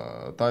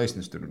asfalta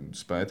taisnes tur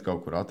spētu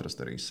kaut kur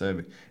atrast arī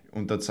sevi.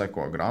 Un tad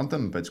seko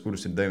Grantam, pēc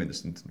kuras ir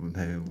 90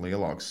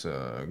 lielāks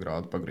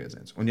grādu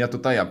pagrieziens. Un ja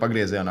tu tajā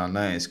pagriezienā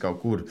neesi kaut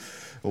kur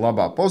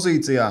labā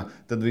pozīcijā,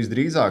 tad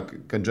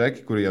visdrīzāk, kad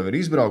džeki, kuri jau ir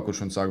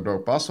izbraukuši un sāk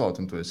braukt pa asfaltu,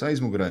 un tu esi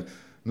aizmugurē,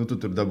 nu tu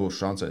tur dabūsi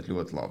šancēt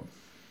ļoti labi.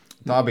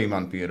 Tā bija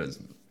mana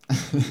pieredze.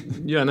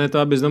 Jā,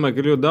 tā bija, es domāju,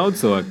 ka ļoti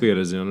daudz cilvēku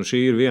pieredze. Un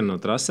šī ir viena no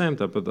trasēm,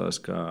 tāpat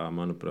tās, kā,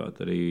 manuprāt,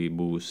 arī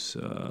būs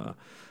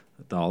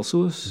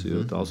Talsos,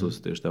 jo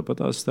Talsos tieši tāpat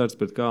tās starts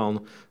pret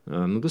kalnu.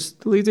 Tas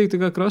līdzīgi tā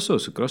kā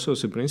Krasos.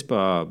 Krasos ir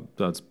principā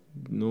tāds,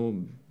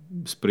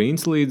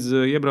 sprints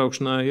līdz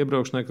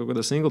iebraukšanai kaut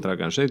kādā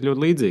singletrakā. Šeit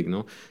ļoti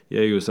līdzīgi.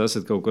 Ja jūs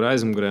esat kaut kur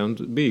aizmugurē, un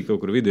bija kaut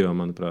kur video,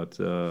 manuprāt,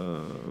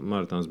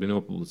 Maratons bija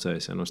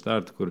nopublicējis no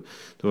starta, kur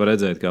tu var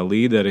redzēt, kā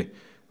līderi,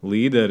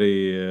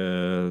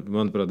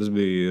 manuprāt, tas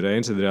bija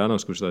Reinis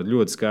Adriānovs, kurš tādu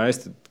ļoti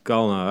skaisti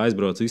kalnā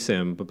aizbrauc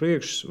visiem pa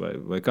priekšu,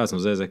 vai kāds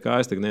no ZZK,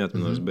 es tagad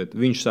neatminos, bet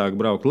viņš sāk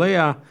braukt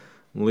lejā,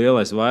 un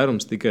lielais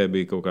vairums tikai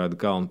bija kaut kāda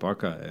kalna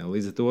pakājē.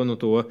 Līdz ar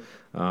to,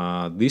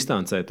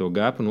 distancē to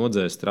gapu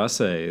nodzēst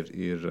trasē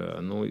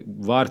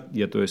var,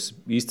 ja tu esi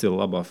izcili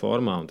labā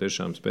formā un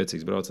tiešām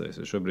spēcīgs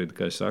braucējs. Šobrīd,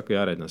 kā es saku,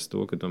 jārēķinās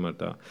to, ka tomēr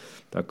tā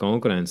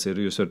konkurence ir,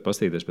 jūs varat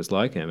pastīties pēc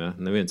laikiem, ja?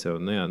 Neviens jau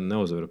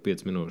neuzvar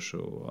 5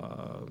 minūšu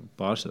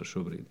pārsvaru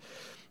šobrīd.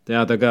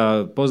 Tā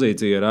kā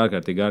pozīcija ir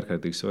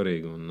ārkārtīgi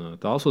svarīga, un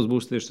Talsos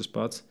būs tieši tas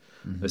pats.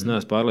 Es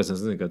neesmu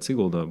pārliecināts, kā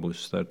Siguldā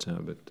būs starts,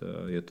 bet,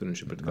 ja tur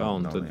viņš ir pret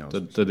kalnu,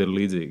 tad ir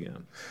līdzīgi. Jā.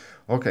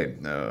 Okay.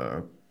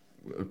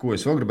 Ko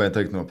es vēl gribēju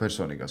teikt no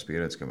personīgās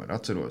pieredzes, kamēr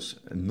atceros,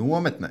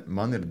 nometne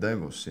man ir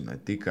devusi ne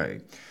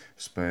tikai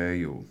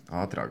spēju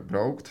ātrāk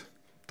braukt,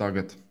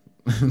 tagad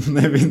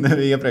nebija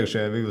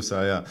iepriekšējā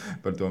virusā, jā,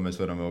 par to mēs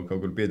varam vēl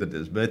kaut kur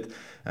pietarties, bet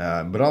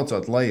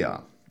braucot lejā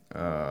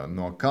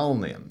no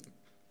kalniem,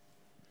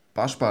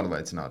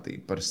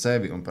 pašpārliecinātība par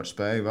sevi un par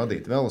spēju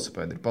vadīt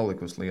velosipēdu ir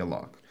palikusi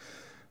lielāka.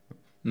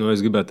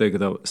 Es gribētu teikt,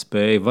 ka tā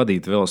spēja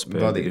vadīt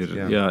velosipēdu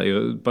ir. Jā,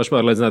 jo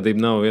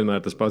pašpārliecinātība nav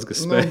vienmēr tas pats, kas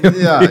spēja.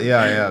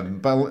 Jā.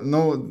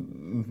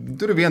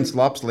 Tur ir viens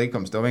labs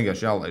likums, tev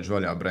vienkārši jālaiž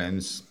vaļā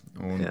bremzes.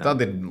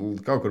 Tad ir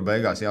kaut kur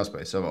beigās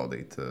jāspēj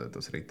savaldīt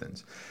tas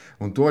ritenis.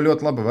 Un to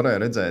ļoti labi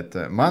varēja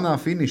redzēt manā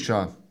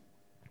finišā,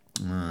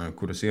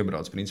 kuras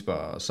iebrauc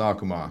principā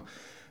sākumā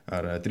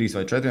ar 3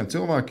 vai 4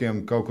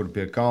 cilvēkiem, kaut kur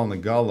pie kalna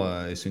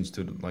gala es viņus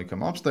tur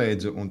laikam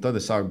apsteidzu, un tad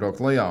es sāku braukt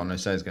lejā, un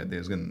es aizgāju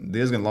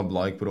diezgan labu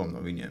laiku prom no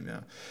viņiem.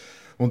 Jā.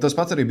 Un tas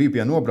pats arī bija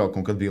pie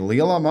nobraukuma, kad bija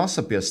lielā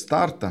masa pie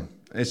starta.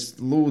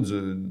 Es lūdzu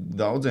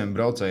daudziem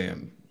braucējiem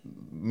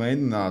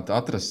mēģināt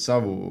atrast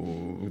savu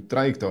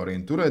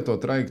trajektoriju, turēt to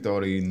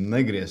trajektoriju,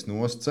 negriezt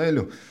nost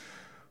ceļu.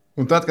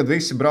 Un tad, kad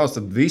visi brauc,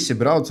 tad visi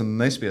brauc un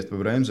nespiest pa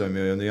bremzēm,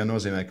 jo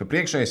nozīmē, ka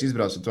priekšējais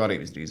izbrauc, tad tu arī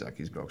visdrīzāk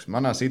izbrauks.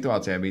 Manā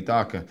situācijā bija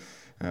tā, ka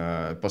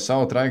pa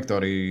savu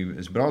trajektoriju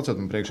es braucu,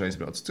 un priekšā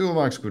izbrauc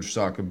cilvēks, kurš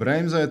sāka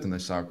bremzēt, un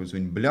es sāku uz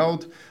viņu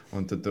bļaut,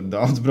 un tad tur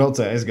daudz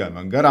braucēju aizgāja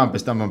man garām.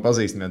 Pēc tam man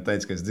pazīstamie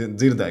teica, ka es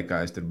dzirdēju,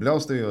 kā es tur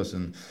bļaustījos.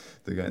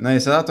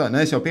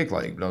 Es jau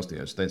pieklājīgi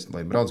bļaustījos. Es teicu,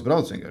 lai brauc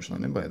vienkārši, lai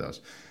nebaidās.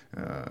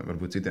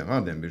 Varbūt citiem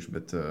vārdiem bišķi,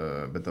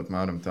 bet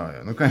apmēram tā,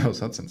 jā. Kā jau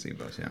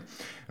sacensībās, jā.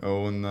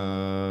 Un,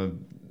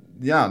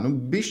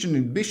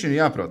 bišķiņi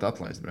jāprot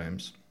atlaist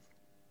bremzes.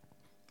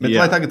 Bet,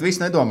 lai tagad viss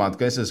nedomātu,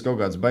 ka es esmu kaut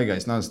kāds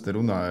baigais nācis, te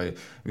runāju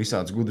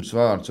visādus gudrus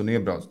vārdus un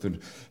iebraucu tur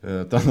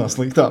tādā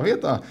sliktā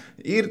vietā,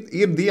 ir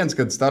dienas,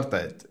 kad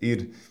startēt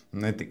ir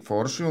netik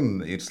forši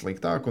un ir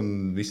sliktāk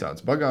un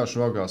visāds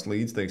bagāžu vagās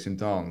līdz, teiksim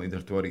tā, un līdz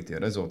ar to arī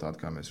tie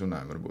rezultāti, kā mēs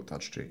runājam, varbūt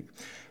atšķirīgi.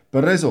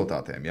 Par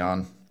rezultātiem,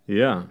 Jāni.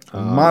 Jā.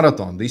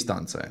 Maratona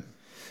distancē.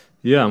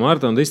 Jā,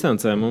 maratona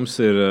distancē mums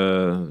ir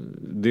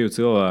 2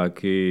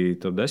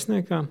 cilvēki top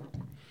 10.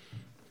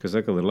 Kas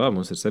atkal ir labi,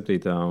 mums ir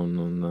 7.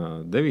 un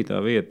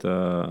 9. vieta.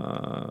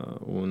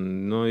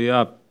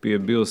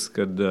 Jāpiebilst,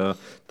 ka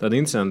tāda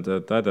interesanta,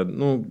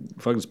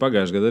 faktiski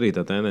pagājušajā gadā arī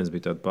tā tendence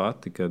bija tāda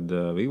pati, kad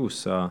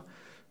Vivusā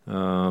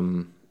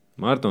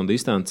maratona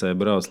distancē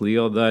brauc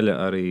liela daļa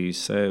arī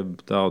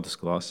SEB tautas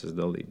klases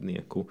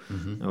dalībnieku.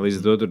 Līdz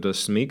ar to tur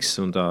tas miks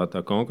un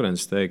tā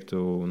konkurence, teiktu,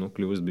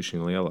 kļūst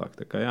bišķiņ lielāk.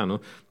 Tā kā 2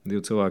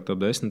 cilvēki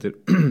top 10 ir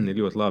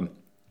ļoti labi.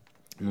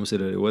 Mums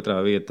ir arī 2.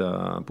 vieta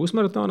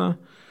pusmaratonā.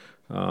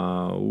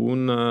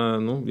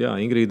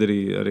 Ingrīda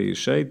arī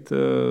šeit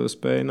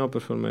spēja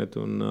noperformēt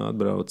un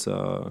atbrauca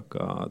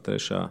kā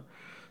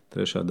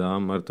trešā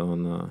dāma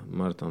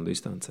maratona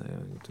distancē.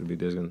 Jā. Tur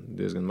bija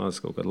diezgan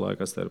maz kaut kāda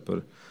laika starp ar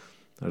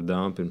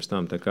dāmu pirms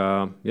tam. Tā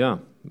kā,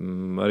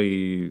 arī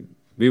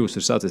Vivus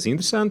ir sācies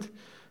interesanti.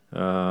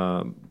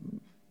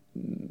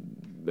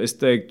 Es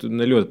teiktu,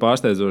 ne ļoti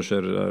pārsteidzoši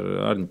ar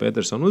Arņu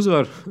Petersonu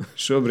uzvaru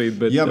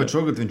šobrīd. Bet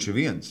šogad viņš ir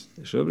viens.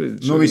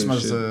 Šobrīd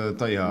vismaz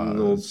tajā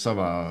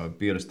savā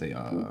pierastajā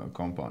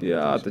kompānijā.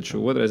 Jā,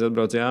 taču otrais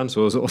atbrauc Jānis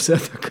Ozols.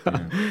 Tā kā.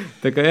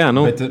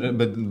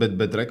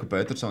 Bet Reku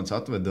Petersons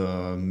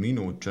atveda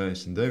minūti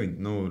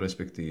 49.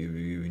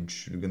 Respektīvi,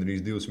 viņš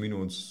gandrīz 2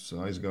 minūtes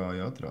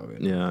aizgāja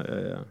atrāvienā.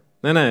 Jā.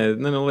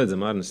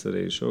 Nenoliedzami Arnis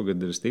arī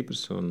šogad ir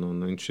stiprs,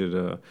 un viņš ir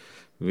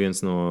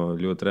viens no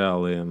ļoti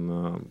reāliem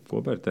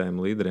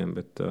kopvērtējuma līderiem.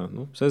 Bet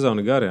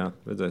sezona ir garā,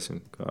 redzēsim,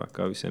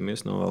 kā visiem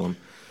ies novēlam.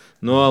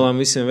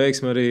 Novēlam visiem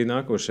veiksmi arī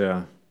nākošajā.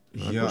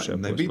 Jā,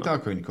 nebija tā,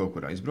 ka viņi kaut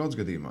kur aizbrauc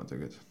gadījumā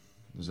tagad.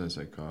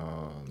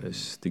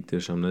 Es tik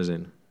tiešām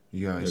nezinu.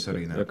 Jā, es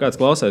arī nezinu. Ja kāds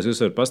klausās, jūs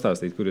varat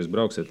pastāstīt, kur jūs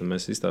brauksiet, un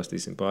mēs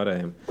izstāstīsim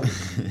pārējiem,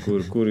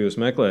 kur jūs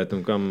meklējat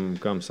un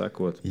kam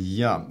sekot.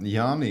 Jā,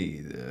 Jānī,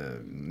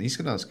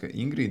 izskatās, ka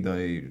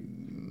Ingridai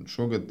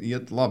šogad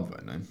iet labi,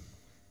 vai ne?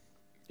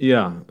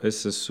 Jā,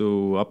 es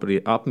esmu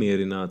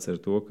apmierināts ar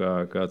to,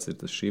 kāds ir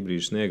tas šī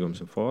brīža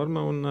sniegums un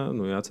forma,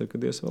 un jācer, ka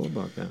ies vēl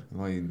labāk. Jā.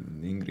 Lai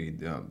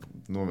Ingrīda,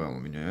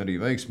 novēlam viņai arī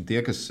veiksmi.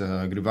 Tie, kas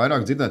grib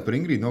vairāk dzirdēt par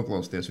Ingrīdu,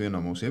 noklausties vienā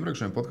no mūsu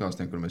iepriekšējiem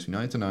podkāstiem, kur mēs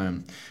viņu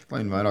aicinājām,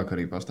 lai viņi vairāk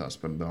arī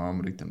pastāsta par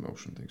dāmu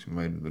riteņbraukšanu, teiksim,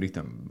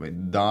 vai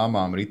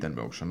dāmām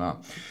riteņbraukšanā.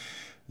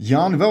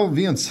 Jāni, vēl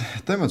viens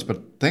temats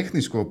par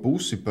tehnisko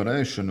pusi, par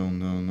ēšanu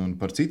un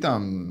par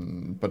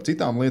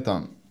citām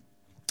lietām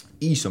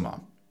īsumā.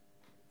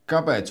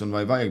 Kāpēc un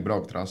vai vajag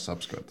braukt trases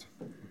apskati?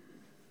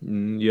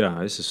 Jā,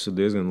 es esmu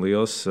diezgan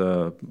liels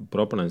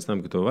proponents tam,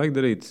 ka to vajag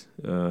darīt.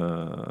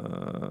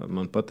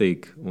 Man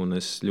patīk, un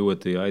es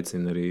ļoti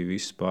aicinu arī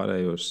visus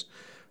pārējos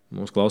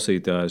mūsu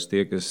klausītājus,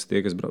 tie,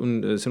 kas brauc.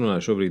 Es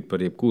runāju šobrīd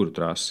par jebkuru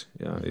trasi.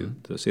 Jā.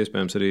 Tas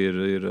iespējams arī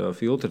ir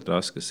filtra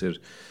trasa, kas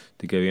ir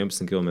tikai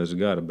 11 km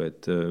gara,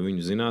 bet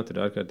viņu zināt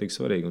ir ārkārtīgi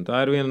svarīgi. Un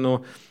tā ir viena no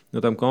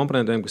tām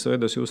komponentēm, kas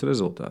veidos jūsu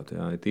rezultātu.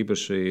 Jā.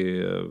 Tīpaši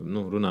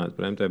runājot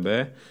par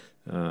MTB.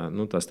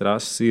 Tās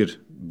trases ir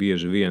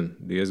bieži vien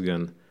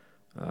diezgan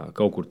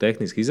kaut kur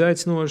tehniski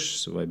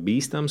izaicinošas vai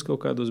bīstamas kaut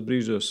kādos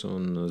brīžos,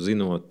 un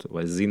zinot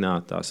vai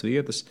zināt tās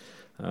vietas,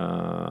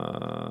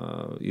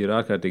 ir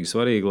ārkārtīgi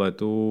svarīgi, lai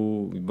tu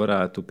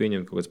varētu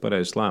pieņemt kaut kāds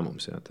pareizs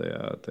lēmums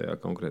tajā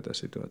konkrētā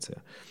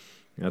situācijā.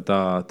 Ja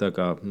tā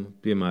kā,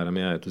 piemēram,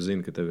 ja tu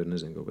zini, ka tev ir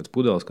kaut kāds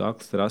pudeles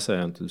kakls trasē,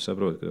 un tu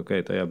saproti,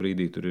 ka tajā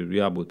brīdī tur ir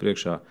jābūt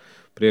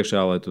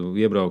priekšā, lai tu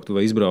iebrauktu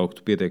vai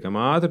izbrauktu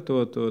pietiekami ātri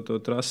to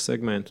trases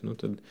segmentu,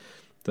 tad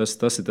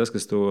tas ir tas,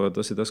 kas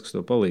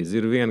to palīdz.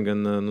 Ir viena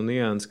gan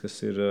nianse,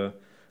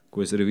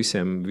 ko es arī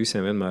visiem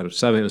vienmēr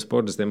saviem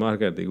sportistiem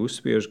ārkārtīgi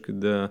uzspiežu, kad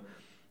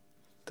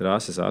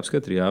trases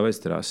apskati ir jāveic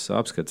trases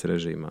apskates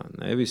režīmā.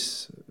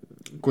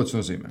 Ko tas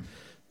nozīmē?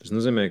 Tas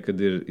nozīmē, ka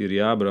ir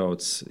jābrauc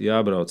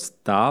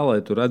tā, lai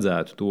tu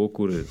redzētu to,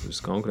 kur ir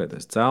tas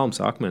konkrētais cēlums,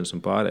 akmens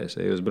un pārējais.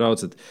 Ja jūs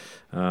braucat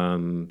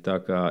tā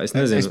kā, es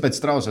nezinu. Es pēc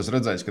Strausa esmu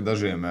redzējis, ka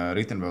dažiem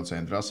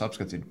riteņbraucējiem trases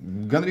apskats ir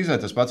gandrīz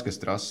tas pats, kas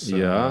trases.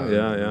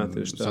 Jā,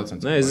 tieši tā.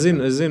 Nē, es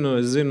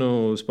zinu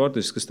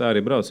sportistus, kas tā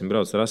arī brauc. Viņi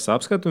brauc trases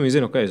apskatu, un viņi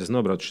zina, ka es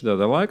nobraucu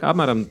šitādā laikā,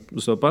 apmēram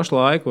uz to pašu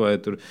laiku, vai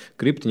tur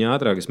kriptiņā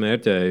ātrāk es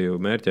mērķēju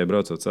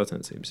braucot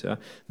sacensības. Jā.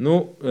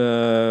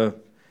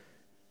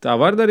 Tā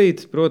var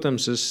darīt,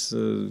 protams,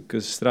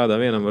 kas strādā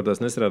vienam, var tās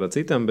nestrādāt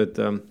citam, bet,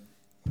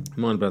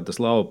 manuprāt, tas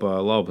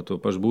laupa to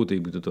pašu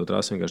būtību, ka tu to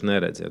trasi vienkārši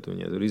neredzi. Ja tu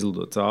viņai tur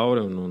izlido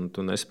cauri un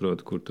tu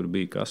nesaproti, kur tur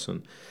bija kas.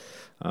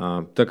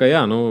 Tā kā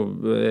jā,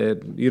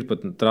 ir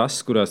pat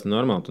trases, kurās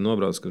normāli tu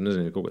nobrauc, ka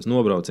kaut kāds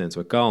nobrauciens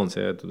vai kalns,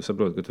 ja tu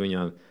saproti, ka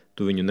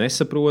tu viņu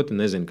nesaproti,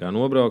 nezini, kā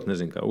nobraukt,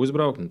 nezini, kā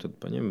uzbraukt, un tad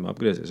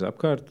apgriezies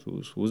apkārt,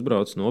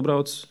 uzbrauc,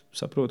 nobrauc,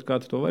 saproti, kā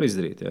tu to var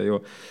izdarīt. Ja?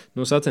 Jo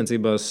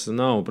sacensībās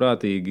nav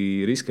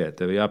prātīgi riskēt.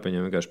 Tev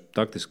jāpieņem vienkārši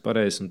taktiski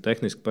pareizs un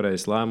tehniski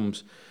pareizs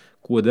lēmums,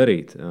 ko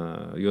darīt.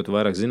 Jo tu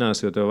vairāk zinās,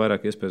 jo tev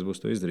vairāk iespējas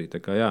būs to izdarīt.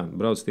 Tā kā jā,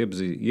 brauc,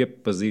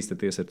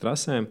 iepazīstaties ar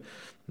trasēm.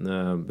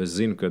 Es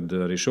zinu, ka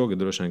arī šogad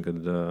droši vien,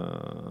 kad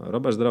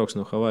Roberts Draugs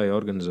no Havaja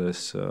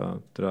organizēs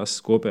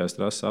kopējās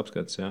trases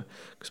apskates, ja,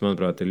 kas,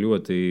 manuprāt, ir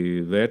ļoti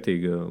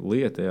vērtīga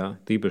lieta. Ja.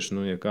 Tīpaši,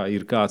 ja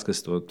ir kāds, kas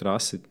to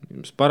trasi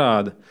jums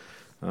parāda,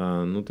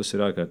 tas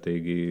ir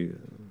ārkārtīgi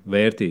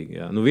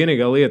vērtīgi. Ja.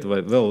 Vienīgā lieta, vai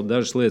vēl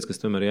dažas lietas,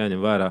 kas tomēr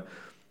jāņem vērā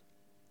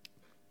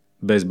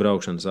bez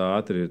braukšanas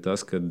ātri, ir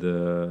tas, ka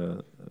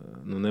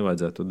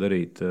nevajadzētu to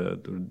darīt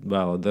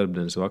vēlā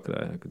darbdienas vakarā,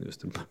 ja, kad jūs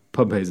tur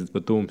pabeidzat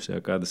pa tumsu, ja,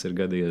 kā tas ir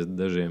gadījies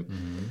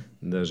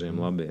dažiem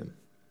labiem.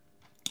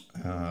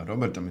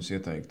 Robertam es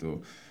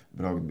ieteiktu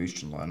braukt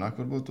bišķiņ lēnāk,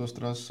 varbūt tos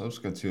trases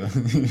apskats, jo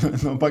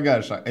no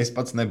pagājušā es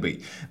pats nebiju.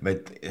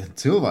 Bet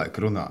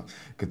cilvēki runā,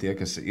 ka tie,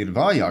 kas ir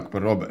vājāki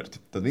par Robertu,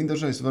 tad viņi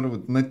dažreiz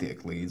varbūt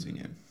netiek līdz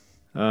viņiem.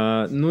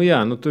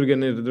 Tur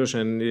gan ir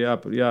droši vien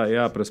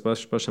jāprasa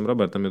pašam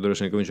Robertam, jo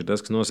droši vien, ka viņš ir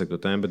tas, kas nosaka to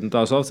tēmu. Bet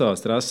tās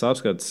oficiālās trases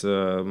apskats,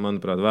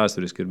 manuprāt,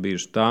 vēsturiski ir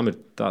bijušas.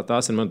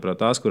 Tās ir,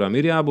 manuprāt, tās, kurām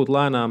ir jābūt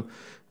lēnām,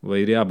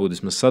 vai ir jābūt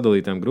vismaz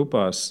sadalītām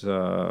grupās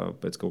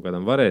pēc kaut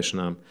kādām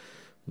varēšanām.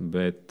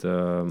 Bet,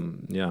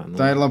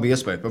 tā ir laba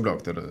iespēja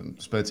pabraukt ar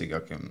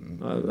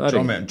spēcīgākiem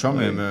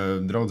čomiem,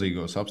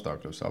 draudzīgos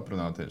apstākļos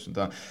aprunāties.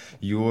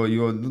 Jo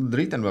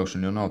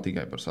riteņbraukšana jau nav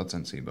tikai par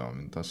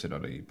sacensībām, tas ir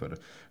arī par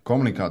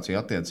komunikāciju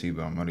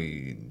attiecībām arī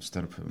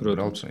starp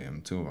braucējiem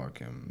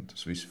cilvēkiem.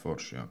 Tas viss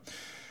forši. Jā.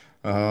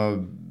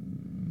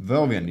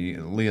 Vēl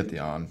viena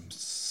lieta, Jāni,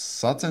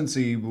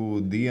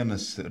 sacensību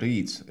dienas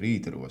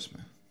rīta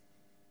rosme.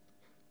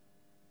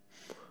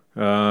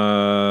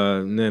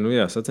 Nē,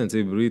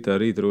 sacensību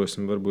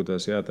rītrosme varbūt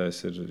tās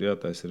jātaisa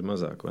ir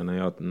mazāk, vai ne?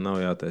 Nav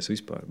jātaisa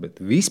vispār.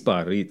 Bet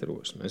vispār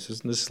rītrosme. Es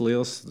esmu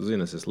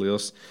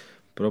liels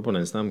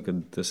proponents tam, ka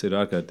tas ir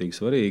ārkārtīgi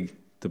svarīgi,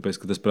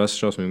 tāpēc, ka tas prasa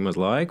šausmīgi maz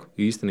laiku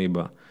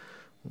īstenībā,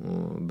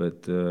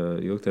 bet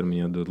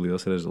ilgtermiņā dod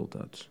liels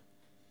rezultātus.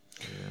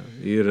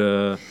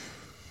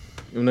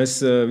 Un es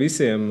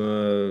visiem,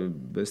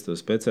 es to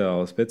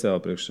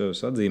speciāli priekš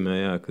sevis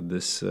atzīmēju, kad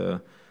es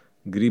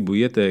gribu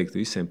ieteikt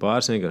visiem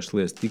pāris vienkārši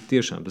lietas. Tik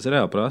tiešām tas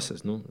reāli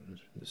prasās.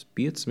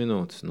 5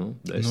 minūtes,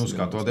 10 minūtes.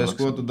 Skatoties,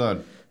 ko tu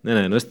dari.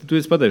 Nē,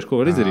 es pateikšu, ko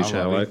var izdarīt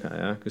šajā laikā.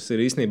 Ja? Kas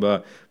ir īstenībā,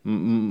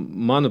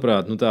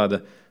 manuprāt, tāda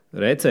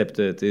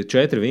recepte. Ir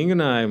 4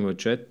 vingrinājumi,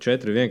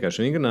 4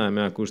 vienkārši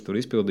vingrinājumi, kurus tur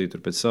izpildīt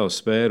pēc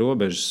savas spēju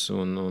robežas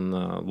un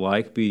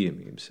laika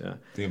pieejamības. Ja?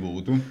 Tie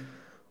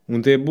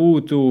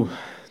būtu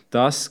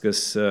tas, kas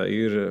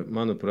ir,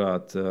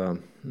 manuprāt,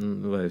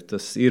 vai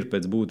tas ir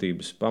pēc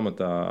būtības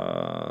pamatā,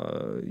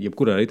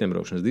 jebkurā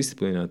riteņbraukšanas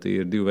disciplīnā, tie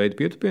ir 2 veidi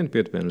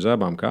pietupieni uz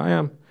abām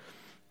kājām.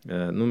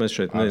 Mēs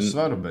šeit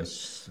svaru bez.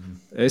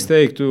 Es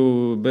teiktu,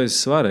 bez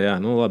svara, jā.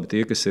 Labi,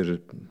 tie, kas ir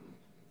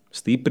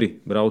stipri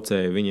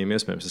braucēji, viņiem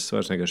iespējams tas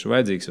svars vienkārši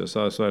vajadzīgs, jo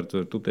savu svaru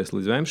tur tupties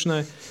līdz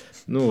vemšanai,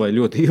 vai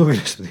ļoti ilgi,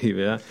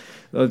 respektīvi, jā.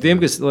 Lai tiem,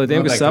 kas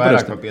saprastu,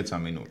 vairāk par 5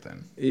 minūtēm.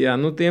 Jā,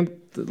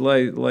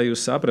 lai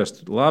jūs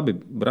saprastu, labi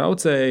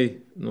braucēji,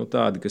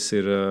 tādi, kas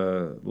ir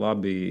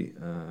labi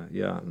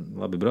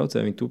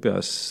braucēji, viņi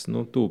tupjās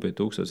tuvu pie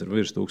 1000 ar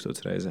virs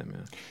 1000 reizēm.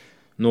 Jā.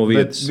 No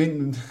vietas.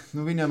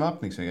 Viņam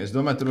apnīks. Es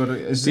domāju, tur var.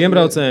 Tiem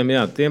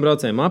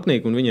braucējiem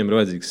apnīk un viņiem ir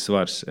vajadzīgs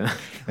svars. Jā.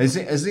 Es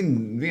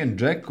zinu vienu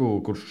džeku,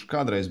 kurš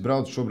kādreiz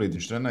brauc, šobrīd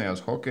viņš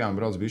trenējās hokejā un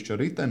brauc bišķi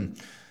ar riteni.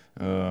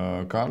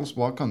 Kārlis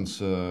Plakans,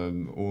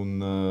 un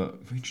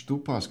viņš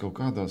tupās kaut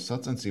kādās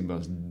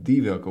sacensībās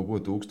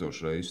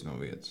 2000 reizes no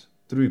vietas.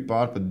 Tur bija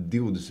pār pat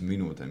 20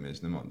 minūtēm, ja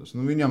nemaldos.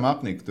 Viņam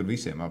apnika, tur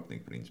visiem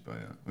apnika, principā.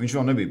 Jā. Viņš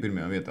vēl nebija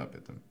pirmajā vietā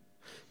pie tam.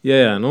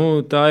 Jā,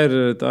 tā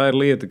ir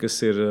lieta, kas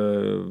ir,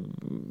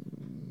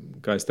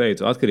 kā es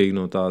teicu, atkarīga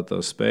no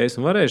tās spējas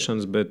un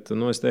varēšanas, bet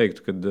es teiktu,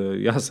 ka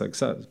jāsāk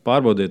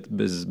pārbaudiet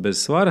bez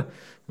svara.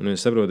 Un, ja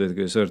saprotiet,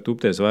 ka jūs varat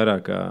tupties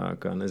vairāk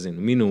kā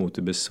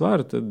minūti bez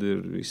svara, tad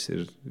viss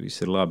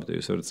ir labi. Tad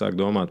jūs varat sākt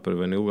domāt par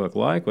vai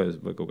ilgāku laiku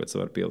vai kaut kādu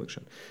svaru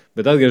pielikšanu.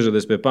 Bet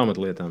atgriežoties pie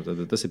pamatlietām,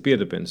 tad tas ir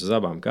pietupiens uz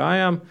abām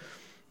kājām.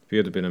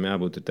 Pietupienam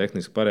jābūt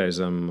tehniski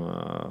pareizam.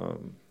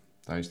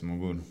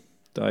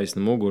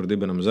 Taisna mugura,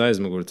 dibenam uz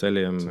aizmuguru,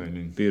 ceļiem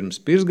pirms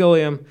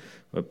pirsgaliem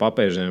vai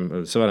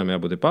papēžiem. Svaram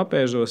jābūt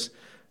papēžos.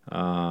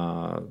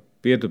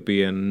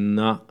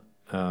 Pietupiena.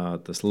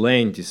 Tas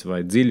leņķis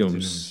vai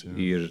dziļums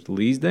ir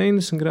līdz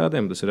 90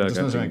 grādiem. Tas ir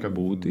ārkārtīgi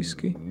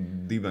būtiski.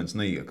 Dibens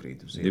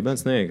neiekrīt uz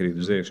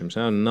iekšzemes.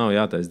 Nav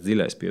jātaisa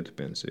dziļais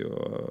pietupiens, jo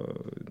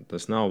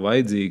tas nav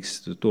vajadzīgs.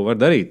 To var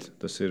darīt.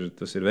 Tas ir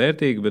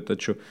vērtīgi, bet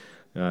taču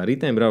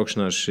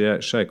riteņbraukšanā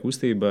šai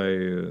kustībai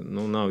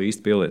nav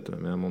īsti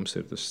pielietojama. Mums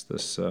ir tas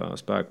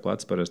spēka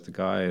plats parasti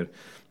kā ir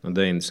no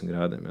 90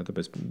 grādiem.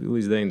 Tāpēc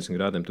līdz 90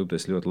 grādiem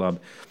tupties ļoti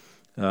labi.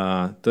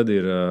 Tad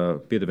ir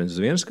pietupiens uz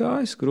vienas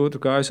kājas, kur otru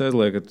kājas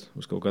aizliekat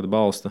uz kaut kāda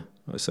balsta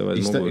vai sev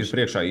aiz muguras. Ir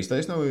priekšā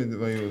īstais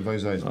vai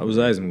uz aizmuguri?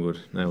 Uz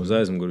aizmuguri. Uz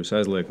aizmuguri jūs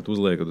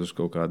uzliekat uz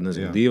kaut kādu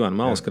dīvainu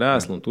malas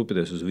krēslu un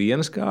tupieties uz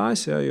vienas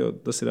kājas, jo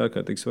tas ir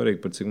ārkārtīgi svarīgi,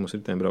 par cik mums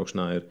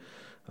riteņbraukšanā ir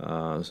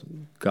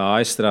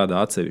kājas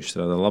strādā atsevišķi,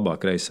 strādā labāk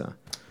kreisā.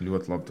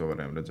 Ļoti labi to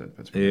varējām redzēt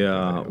pēc.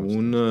 Jā,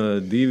 un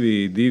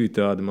divi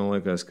tādi, man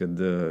liekas, kad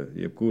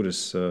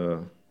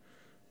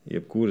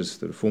jebkuras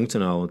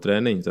funkcionāla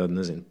treniņa,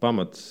 tāda,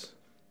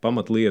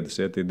 pamatlietas,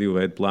 tie 2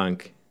 veidi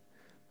planki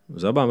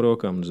uz abām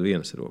rokām un uz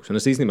vienas rokas. Un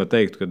es īstenībā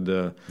teiktu, ka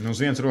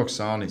uz vienas rokas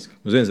sāniski.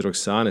 Uz vienas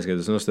rokas sāniski,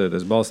 kad jūs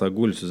nostājieties balstā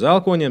guļus uz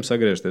elkoņiem,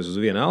 sagriežties uz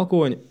vienu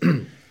elkoņu,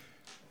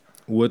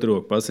 otru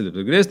roku paceļat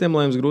uz griestiem,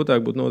 lai jums grūtāk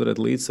būtu noturēt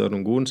līdzsvaru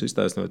un gurns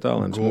iztaisnot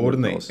tālēm.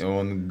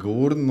 Un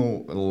gurnu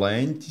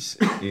leņķis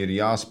ir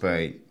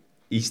jāspēj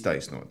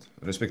iztaisnot.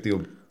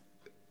 Respektīvi,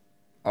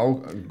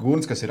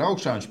 gurns, kas ir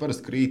augšā, viņš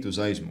parasti krīt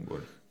uz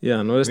aizmuguri. Jā,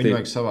 Viņu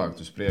vajag savākt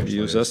uz priekšu.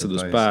 Jūs esat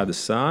uz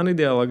pēdas sāni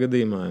ideālā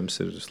gadījumā, jums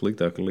ir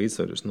sliktāk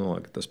līdzsvaru, jūs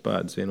noliekat tas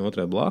pēdas vienu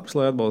otrai blakus,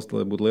 lai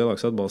būtu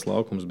lielāks atbalsts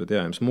laukums, bet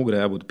jā, jums mugurē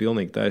jābūt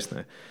pilnīgi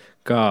taisnai.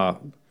 Kā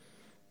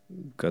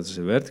tas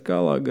ir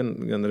vertikālā,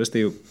 gan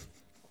restīvi,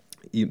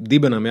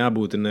 dibenam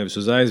jābūt nevis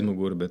uz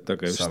aizmuguri, bet tā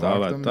kā jūs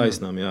stāvētu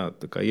taisnām,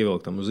 tā kā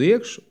ievilktam uz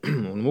iekšu,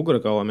 un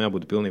mugurakālām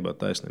jābūt pilnībā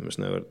taisnām. Jūs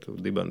nevarat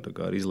dibenu tā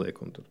kā izliekt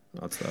un tur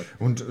atstāt.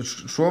 Un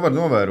šo var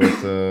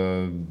novērot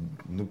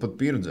pat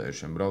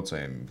pieredzējušiem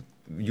braucējiem,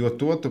 jo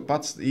to tu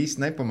pats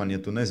īsti nepamani,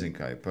 ja tu nezini,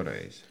 kā ir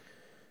pareizi.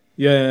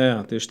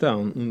 Jā, tieši tā.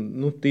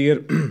 Un tie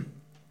ir,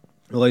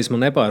 lai es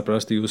man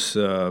nepārprastu, jūs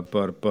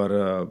par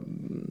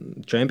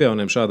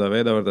čempioniem šādā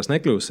veidā var tas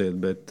nekļūsiet,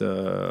 bet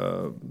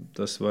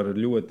tas var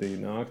ļoti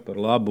nākt par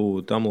labu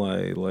tam,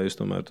 lai jūs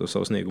tomēr to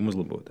savu sniegumu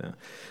uzlabotu.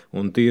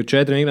 Un tie ir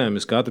 4 vingrinājumi,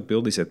 jūs katru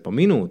pildīsiet pa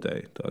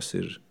minūtei. Tas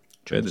ir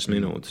 4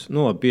 minūtes.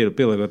 Nu, labi,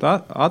 pieliekot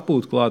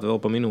atpūtu klāt vēl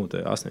pa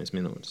minūtē, 8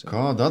 minūtes. Jā.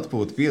 Kāda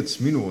atpūta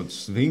 5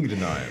 minūtes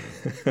vingrinājuma?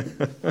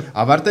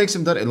 Var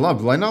teiksim,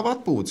 labi, lai nav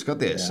atpūta,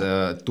 skaties,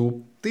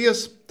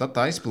 tupties, tad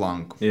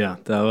aizplanku. Jā,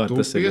 tā var,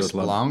 tas ir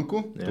ļoti labi.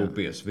 Planku,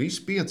 tupies,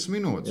 viss 5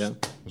 minūtes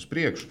uz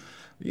priekšu.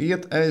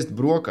 Iet ēst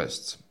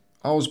brokasts.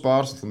 Auzu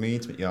pārslu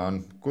mīts,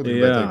 Jāni. Ko tu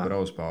gribēji teikt par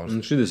auzu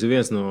pārslu? Šis ir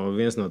viens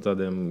no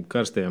tādiem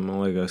karstiem,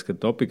 man liekas,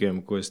 topikiem,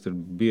 ko es tur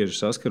bieži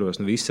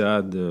saskaros. Visi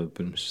ēd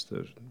pirms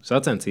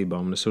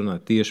sacensībām, un es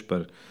runāju tieši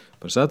par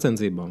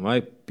sacensībām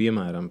vai,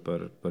 piemēram,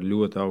 par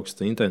ļoti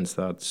augstu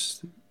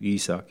intensitātes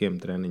īsākiem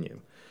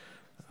treniņiem.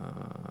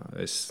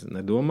 Es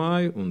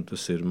nedomāju, un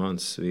tas ir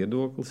mans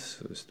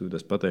viedoklis. Es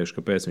pateikšu,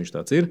 kāpēc viņš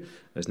tāds ir.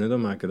 Es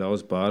nedomāju, ka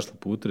auzu pārslu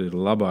putra ir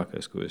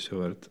labākais, ko jūs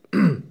varat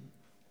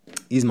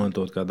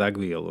izmantot kā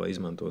degvielu vai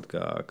izmantot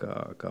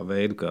kā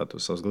veidu, kā to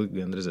savus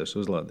glikogēnu rezerves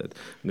uzlādēt.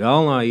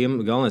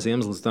 Galvenais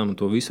iemesls tam, un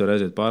to visu var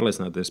aiziet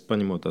pārliecināties,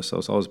 paņemot tās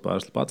savus auzu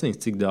pārslu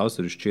paciņas, cik daudz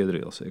tur ir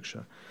šķiedrvielas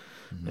iekšā.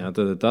 Jā,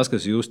 tad tas,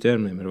 kas jūsu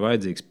ķermenim ir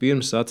vajadzīgs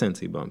pirms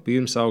sacensībām,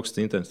 pirms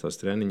augstas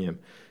intensitātes treniņiem,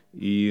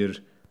 ir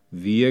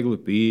viegli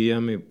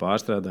pieejami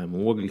pārstrādājumi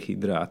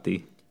ogļhidrāti.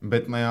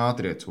 Bet ne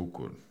ātrie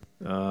cukuri.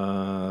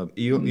 Ne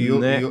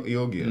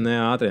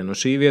ātrie. No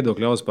šī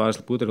viedokļa auzu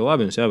pārslu putra ir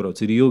labi. Jums jābrauc,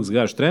 ir ilgs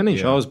garš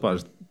treniņš, auzu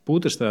pārslu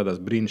putra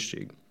strādās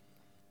brīnišķīgi.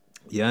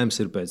 Ja jums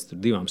ir pēc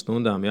 2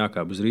 stundām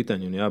jākāp uz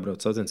riteņa un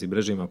jābrauc sacensību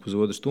režīmā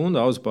pusotru stundu,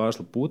 auzu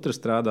pārslu putra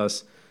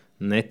strādās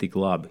netik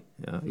labi.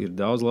 Jā. Ir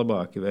daudz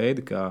labāki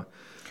veidi, kā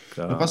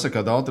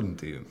pasaka kāda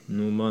alternatīva.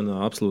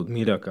 Mana absolūti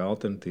mīļākā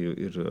alternatīva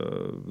ir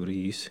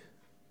rīsi.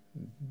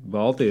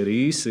 Baltie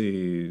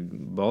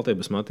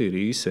basmati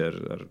rīsi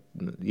ar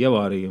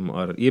ievārījumu,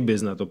 ar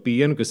iebiezināto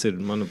pienu, kas ir,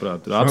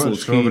 manuprāt,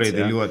 absolūts hīts. Šobrīd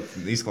ir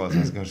ļoti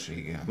izklausās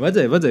garšīgi. Jā.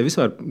 Vajadzēja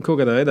vispār kaut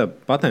kādā veidā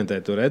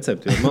patentēt to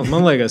recepti.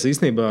 Man liekas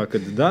īstenībā, ka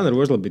Dāna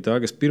Rožla bija tā,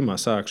 kas pirmā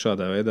sāka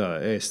šādā veidā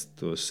ēst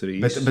tos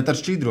rīsus. Bet ar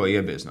šķidro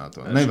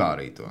iebiezināto,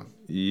 nevārīto.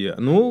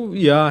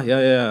 Jā,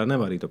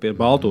 nevārīto pienu,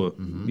 balto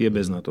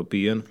iebiezināto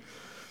pienu.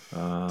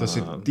 Tas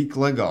ir tik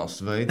legāls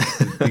veids,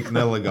 tik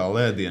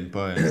nelegāli ēdienu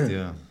paēst,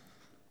 jā.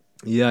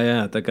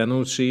 Jā, tā kā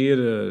šī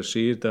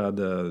ir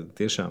tāda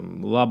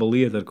tiešām laba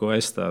lieta, ar ko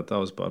es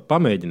tādu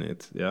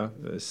pamēģiniet. Jā.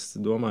 Es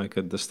domāju,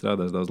 ka tas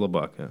strādās daudz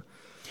labāk.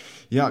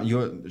 Jā,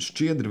 jo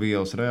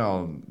šķiedrvielas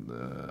reāli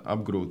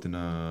apgrūtina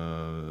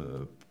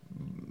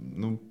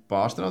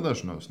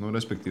pārstrādāšanos,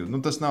 respektīvi.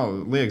 Tas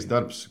nav liekas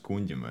darbs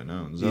kuņģim, vai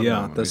ne?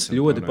 Jā, tas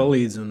ļoti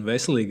palīdz un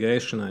veselīgai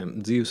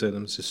ēšanai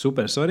dzīvesveidam tas ir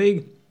super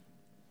svarīgi.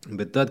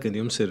 Bet tad, kad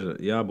jums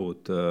ir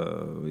jābūt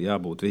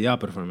vai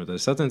jāperformē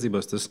tās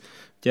sacensībās, tas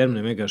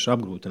ķermenim vienkārši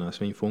apgrūtinās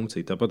viņa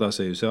funkciju. Tāpat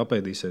tās, ja jūs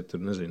apēdīsiet tur,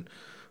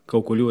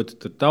 kaut ko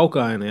ļoti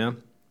taukaini, ja?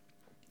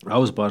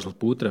 Auzu pārslu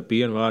putra,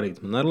 pienu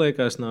vārīt, man arī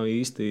liekas, nav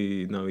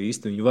īsti.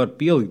 Viņu var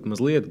pielikt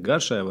mazliet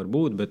garšai,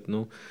 varbūt, bet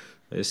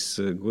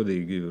es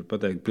godīgi varu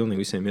pateikt,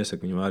 pilnīgi visiem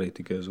iesaku viņu vārīt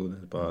tikai uz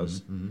ūdeni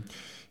bāzes.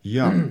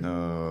 Jā,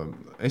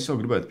 es jau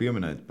gribētu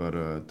pieminēt par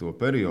to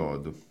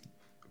periodu,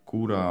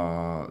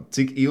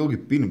 cik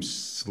ilgi pirms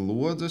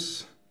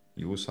slodzes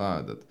jūs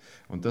ēdat.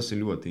 Un tas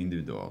ir ļoti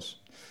individuāls.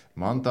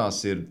 Man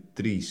tās ir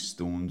 3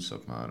 stundas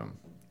apmēram.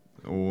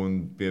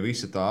 Un pie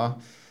visa tā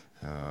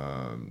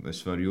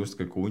es varu just,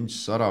 ka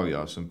kuņģis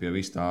saraujās, un pie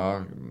visa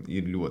tā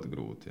ir ļoti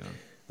grūti. Jā.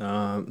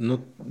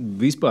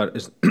 Vispār,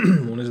 es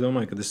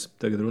domāju, ka es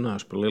tagad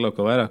runāšu par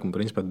lielāko vairākumu,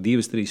 principā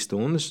 2-3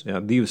 stundas.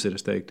 Jā, 2 ir,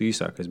 es teiktu,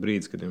 īsākais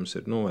brīdis, kad jums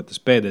ir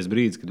tas pēdējais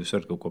brīdis, kad jūs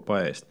varat kaut ko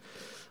paēst.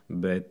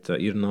 Bet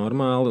ir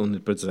normāli un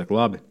ir precīzāk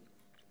labi,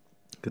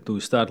 ka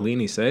tu starta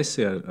līnijas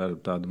esi ar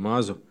tādu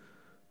mazu,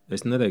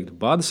 es neteiktu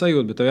bada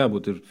sajūtu, bet tev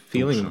jābūt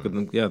feeling, ka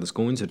tas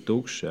kuņģis ir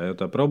tukšs. Jo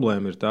tā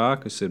problēma ir tā,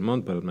 kas ir,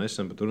 manuprāt, mēs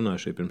esam pat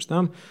runājuši pirms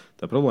tam,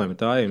 tā problēma ir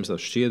tā, ja jums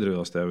tās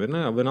šķiedrvielas tev ir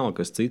vienalga,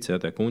 kas cits, ja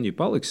tie kuņģi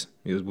paliks,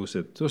 jūs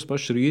būsiet tos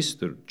pašus rīsus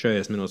tur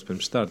 40 minūtes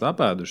pirms starta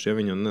apēduši, ja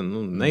viņi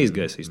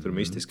neizgaisīs tur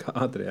mistiski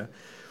ātri. Ja.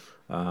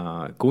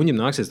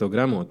 Kuņģim nāksies to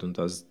gremot, un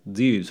tās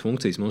dzīvības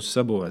funkcijas mums ir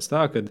sabūvēts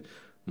tā, ka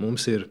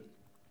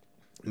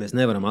mēs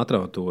nevaram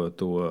atraut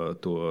to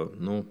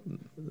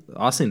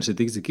asinis ir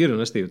tik, cik ir.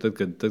 Un tad,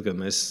 kad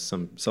mēs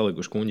esam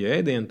salikuši kuņģa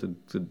ēdienu, tad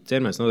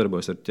ķermenis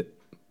nodarbojas ar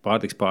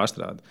pārtikas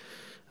pārstrādi.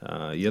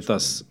 Ja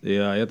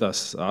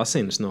tās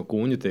asinis no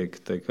kuņģa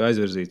tiek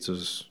aizvirzīts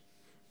uz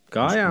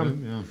kājām,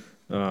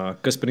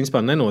 kas principā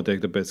nenotiek,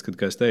 tāpēc, ka,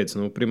 kā es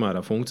teicu,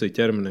 primārā funkcija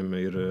ķermenim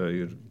ir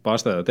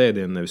pārstrādāt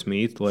ēdienu, nevis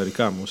mīt, lai arī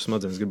kā mūsu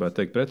smadzenes gribētu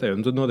teikt pretēji.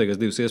 Un tad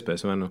notiekas 2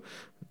 iespējas. Vai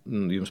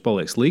jums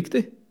paliek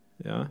slikti,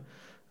 jā,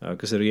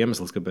 kas ir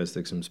iemesls, kāpēc,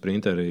 teiksim,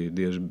 sprinteri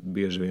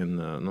bieži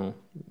vien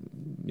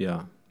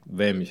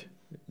vemj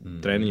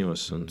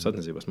treniņos un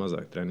sacensībās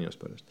mazāk treniņos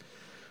parasti.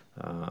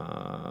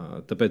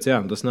 Tāpēc jā,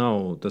 tas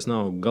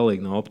nav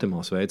galīgi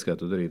optimāls veids, kā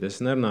to darīt. Es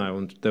nerunāju,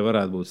 un te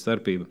varētu būt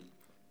starpība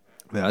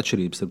vai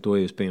atšķirības ar to,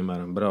 ja jūs,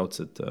 piemēram,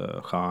 braucat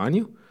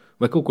Hāņu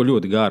vai kaut ko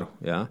ļoti garu.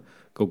 Jā?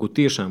 Kaut ko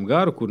tiešām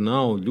garu, kur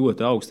nav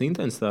ļoti augsta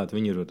intensitāte,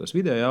 viņi ir tas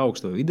vidēji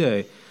augsta vai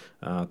vidēji.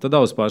 Tad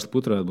auzu pārslu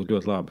putra varētu būt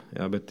ļoti labi.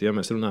 Jā, bet, ja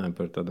mēs runājam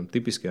par tādām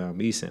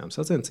tipiskajām īsajām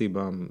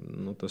sacensībām,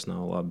 tas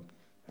nav labi.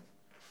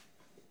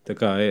 Tā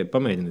kā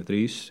pamēģiniet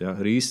rīsus. Ja?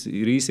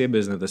 Rīsi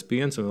iebiezinētais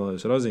piens un vēl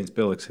jūs rozīnes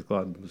pieliksiet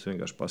klāt, tas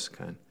vienkārši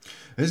pasakaini.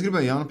 Es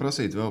gribēju Jānu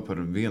prasīt vēl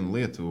par vienu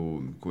lietu,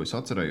 ko es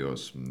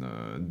atcerējos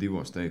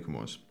 2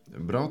 teikumos.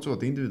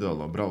 Braucot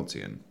individuālo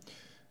braucienu,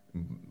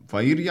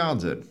 vai ir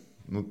jādzer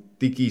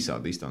tik īsā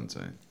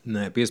distancē?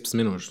 Nē, 15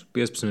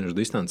 minūšu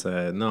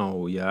distancē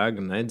nav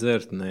jēga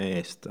nedzert,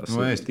 neēst. Tas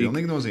ir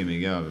pilnīgi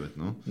nozīmīgi, jā, bet...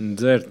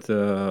 Dzert,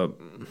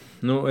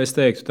 es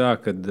teiktu tā,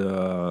 ka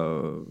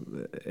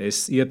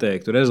es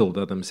ieteiktu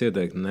rezultātam,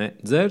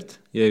 nedzert,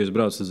 ja jūs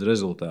braucat uz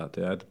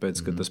rezultātu, jā,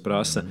 tāpēc, ka tas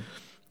prasa,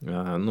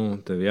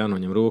 tev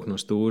jānoņem roku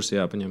no stūres,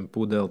 jāpaņem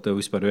pudeli, tev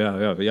vispār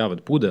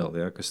jāvada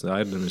pudeli, jā, kas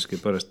aerodinamiski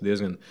ir parasti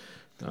diezgan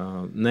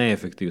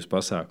neefektīvs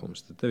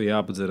pasākums. Tad tev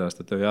jāpadzerās,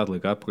 tad tev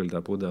jāatliek atpakaļ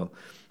tā pudele.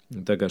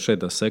 Tā kā šeit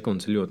tās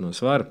sekundes ir ļoti no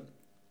svara,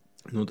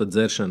 tad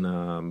dzeršana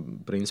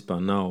principā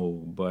nav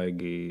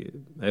baigi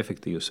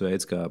efektīvs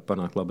veids, kā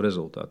panākt labu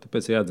rezultātu.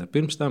 Tāpēc jādzer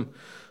pirms tam,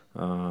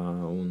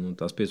 un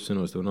tās 15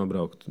 minūtes var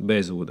nobraukt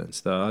bez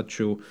ūdens.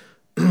 Taču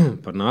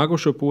par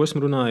nākošo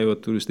posmu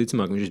runājot, tur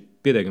visticamāk viņš ir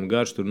pietiekami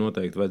garš, tur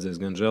noteikti vajadzēs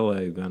gan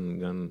želēju,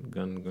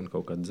 gan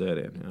kaut kādu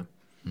dzērienu. Jā.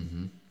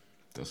 Mm-hmm.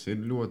 Tas ir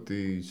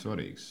ļoti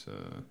svarīgs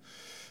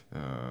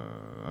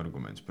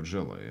arguments par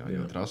želēju.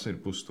 Jo trasa ir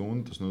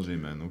pusstundu, tas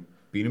nozīmē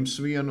pirms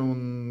vienu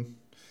un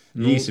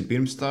īsi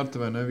pirms starta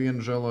vai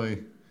nevienu želēju.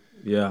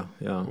 Jā.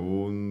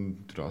 Un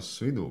trases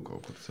vidū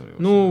kaut kur tas arī.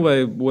 Vai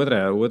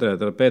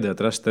otrajā pēdējā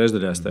trases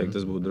trešdaļā,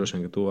 tas būtu droši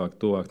vien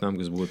tuvāk tam,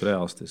 kas būtu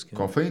realistiski.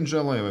 Kofeīna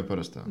želēja vai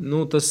parastā?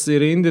 Tas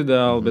ir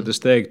individuāli, bet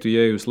es teiktu,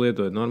 ja jūs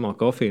lietojat normālu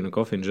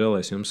kofeīnu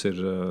želējas, jums ir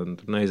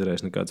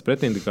neizraisa nekādas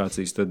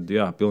pretindikācijas, tad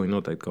jā, pilnīgi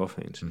noteikti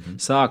kofeīns.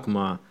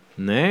 Sākumā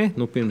nē,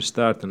 pirms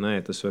starta nē,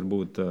 tas var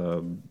būt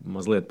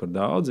mazliet par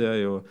daudz, jā,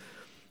 jo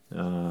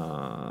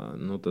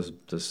tas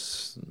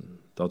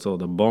tāds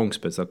valodā bongs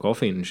pēc tā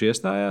kofīna viņš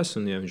iestājās,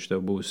 un ja viņš tev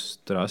būs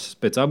trases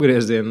pēc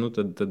apgrieziena,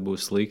 tad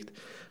būs slikti.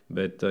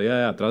 Bet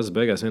trases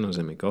beigās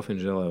viennozīmīgi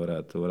kofīna želē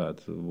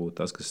varētu būt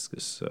tas,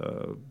 kas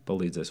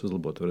palīdzēs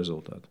uzlabot to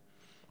rezultātu.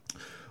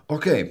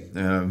 Ok,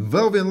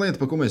 vēl viena lieta,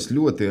 par ko mēs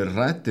ļoti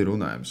reti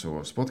runājam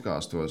savos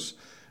podkāstos,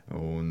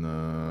 un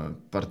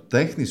par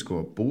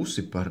tehnisko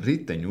pusi, par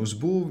riteņu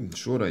uzbūvi,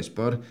 šoreiz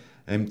par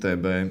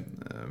MTB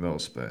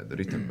velosipēdu,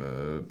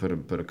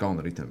 par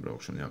kalna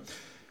riteņbraukšanu. Jā.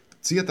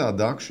 Cietā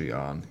dakša,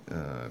 Jāni,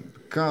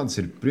 kādas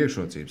ir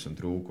priekšrocības un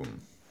trūkumi?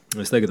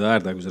 Es tagad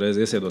ērtāk uzreiz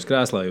iesēdos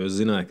krēslā, jo es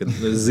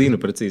zinu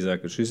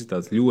precīzāk, ka šis ir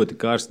tāds ļoti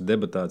karsti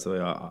debatāts vai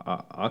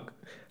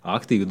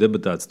aktīvi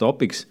debatāts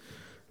topiks.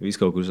 Viss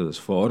kaut kur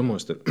tādās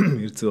formos, tur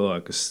ir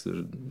cilvēki, kas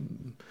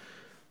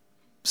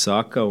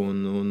saka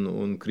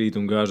un krīt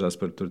un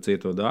gāžās par tur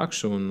cieto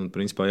dakšu, un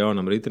principā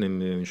jaunam ritenim,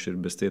 ja viņš ir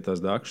bez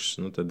cietās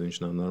dakšas, tad viņš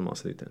nav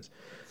normāls ritenis.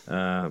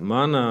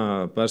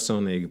 Mana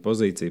personīga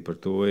pozīcija par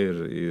to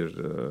ir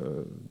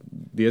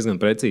diezgan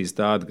precīzi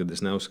tāda, ka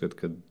es neuzskatu,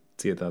 ka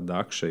cietā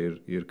dakša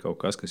ir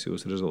kaut kas, kas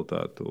jūsu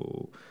rezultātu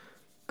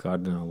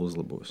kardināli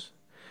uzlabos.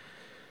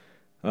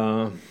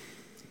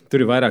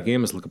 Tur ir vairāk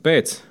iemesli,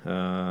 kāpēc.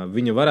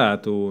 Viņa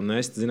varētu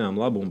nest zinām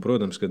labumu.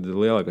 Protams, ka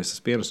lielākais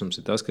tas pienesums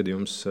ir tas, ka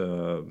jums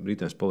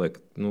ritenis paliek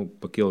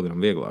pa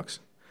kilogramu vieglāks.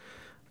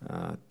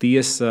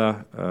 Tiesa,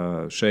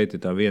 šeit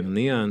ir tā viena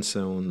nianse,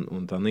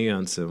 un tā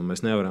nianse, un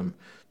mēs nevaram,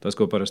 tas,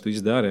 ko parasti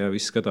visi dara,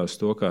 visi skatās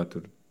to, kā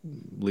tur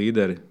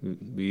līderi,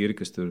 vīri,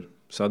 kas tur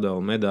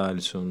sadala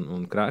medaļas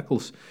un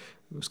kreklus,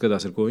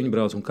 skatās, ar ko viņi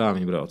brauc un kā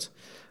viņi brauc.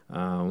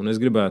 Un es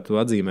gribētu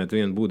atzīmēt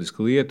vienu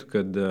būtisku lietu,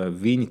 kad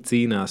viņi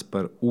cīnās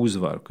par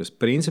uzvaru, kas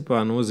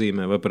principā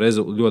nozīmē, vai par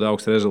ļoti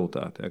augstu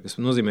rezultātu, kas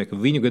nozīmē, ka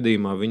viņu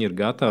gadījumā viņi ir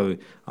gatavi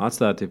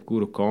atstāt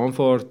jebkuru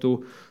komfortu,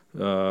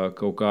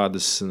 kaut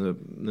kādas,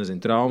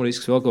 traumu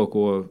risks, vēl kaut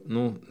ko.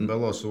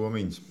 Velo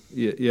somiņas.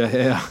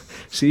 Jā,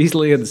 šīs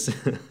lietas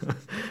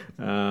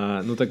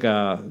tā kā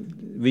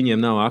viņiem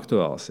nav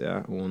aktuāls,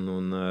 jā,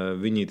 un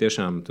viņi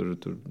tiešām tur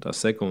tās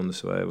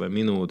sekundes vai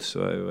minūtes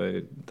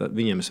vai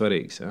viņiem ir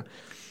svarīgs, jā.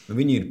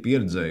 Viņi ir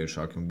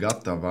pieredzējušāki un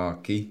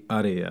gatavāki.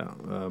 Arī, jā.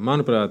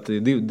 Manuprāt,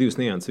 divas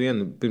nianses.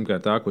 Viena,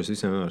 pirmkārt, tā, ko es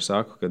visiem vienmēr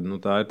saku, ka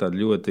tā ir tāda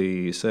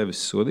ļoti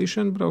sevis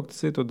sodīšana braukt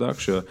cieto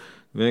dakšu, jo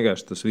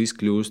vienkārši tas viss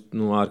kļūst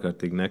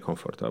ārkārtīgi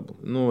nekomfortabli.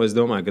 Es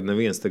domāju, ka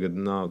neviens tagad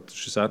nav,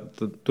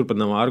 turpat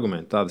nav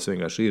argumenti, tā tas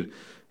vienkārši ir.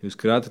 Jūs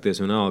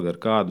kratāties vienalga ar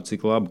kādu,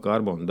 cik labu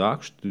karbonu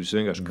dakšu, jūs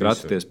vienkārši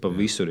kratāties pa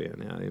visurien.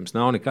 Jā. Jums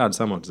nav nekādas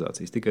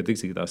amortizācijas, tikai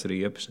tik, cik tās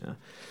riepas. Jā.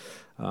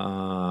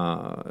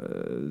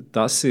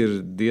 Tas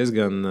ir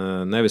diezgan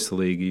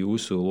neveselīgi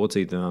jūsu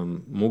locītām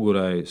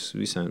mugurai,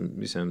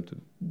 visiem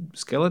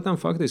skeletam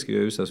faktiski,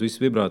 jo jūs tās visas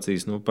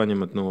vibrācijas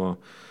paņemat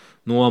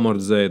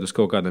noamortizējat uz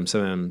kaut kādiem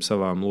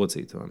savām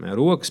locītām. Ja,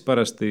 rokas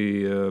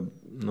parasti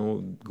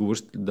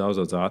gūst daudz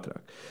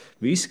ātrāk.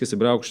 Visi, kas ir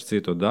braukuši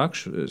cieto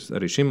dakšu,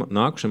 arī šim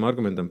nākušam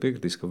argumentam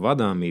piekritīs, ka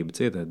vadāmība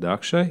cietai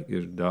dakšai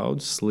ir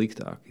daudz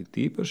sliktāk, ir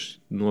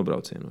tīpaši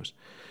nobraucienos.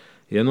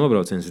 Ja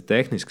nobrauciens ir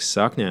tehnisks,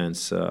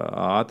 sakņains,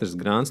 ātrs,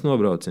 grāns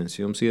nobrauciens,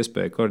 jums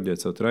iespēja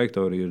korģēt savu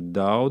trajektoriju ir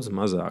daudz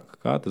mazāk,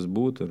 kā tas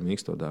būtu ar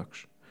mīksto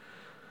dakšu.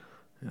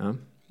 Ja?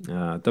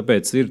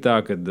 Tāpēc ir tā,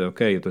 ka,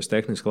 ja tu esi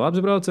tehniski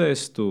labs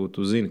braucējs,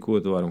 tu zini, ko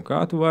tu vari un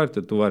kā tu vari,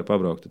 tad tu vari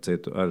pabraukt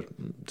ar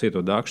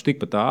cieto dakšu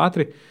tikpat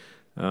ātri,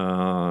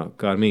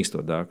 kā ar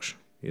mīksto dakšu.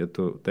 Ja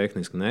tu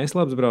tehniski neesi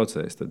labs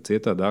braucējs, tad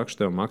cietā dakša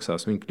tev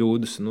maksās viņa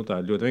kļūdas.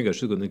 Tā ir ļoti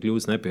vienkārši, ka viņa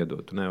kļūdas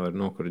nepiedod. Tu nevari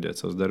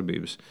nokoriģēt savas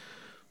darbības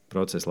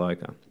procesa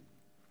laikā.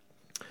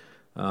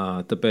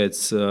 Tāpēc,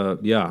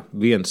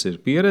 viens ir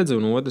pieredze,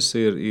 un otrs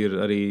ir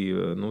arī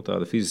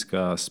tāda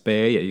fiziskā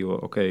spēja, jo,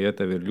 ja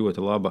tev ir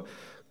ļoti laba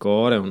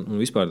kore un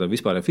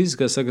vispār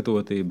fiziskā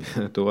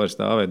sagatavotība, tu vari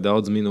stāvēt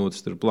daudz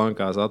minūtes, tur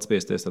plankās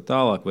atspiesties tā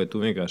tālāk, vai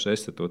tu vienkārši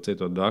esi to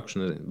cieto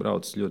dakšu,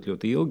 braucis ļoti,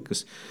 ļoti ilgi,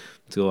 kas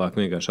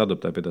cilvēki vienkārši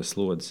adaptē pie tās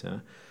slodzes. Ja?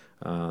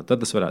 Tad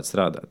tas varētu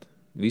strādāt.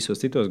 Visos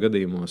citos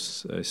gadījumos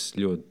es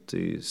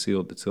ļoti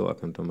silti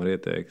cilvēkam tomēr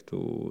ieteiktu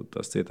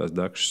tās cietās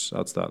dakšas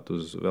atstāt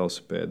uz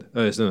velosipēda.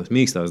 Es nezinu,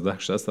 mīkstās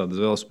dakšas atstāt uz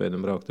velosipēda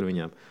un braukt ar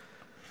viņām.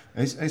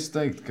 Es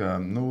teiktu, ka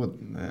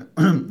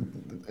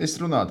es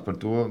runātu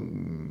par to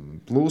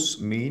plus,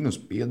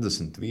 mīnus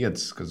 50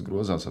 vietas, kas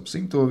grozās ap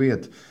 100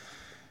 vietu.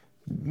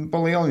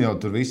 Pa lielu jau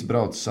tur visi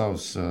brauc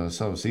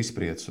savas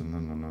izpriecas un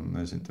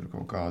nezinu, tur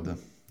kaut kāda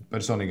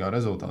personīgā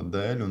rezultāta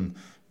dēļ, un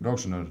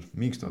braukšana ar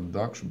mīksto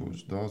dakšu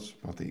būs daudz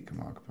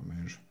patīkamāka pa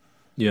mežu.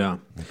 Jā.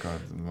 Nekā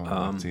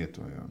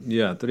cieto.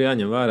 Jā, tur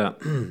jāņem vērā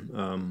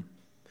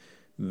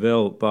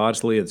vēl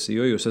pāris lietas,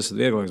 jo jūs esat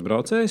vieglāks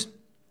braucējs,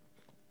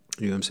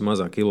 jo jums ir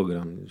mazāk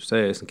kilogramu.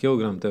 60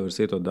 kg tev ar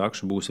cieto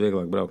dakšu būs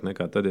vieglāk braukt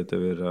nekā tad, ja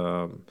tev ir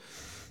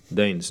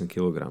 90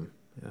 kg.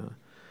 Jā.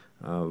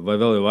 Vai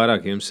vēl jau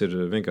vairāk, ja jums ir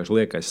vienkārši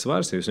liekais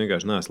svars, ja jūs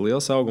vienkārši neesat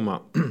liels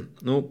augumā,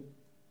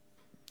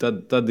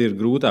 Tad ir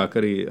grūtāk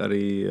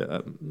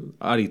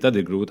arī tad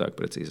ir grūtāk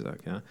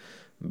precīzāk. Ja?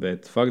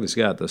 Bet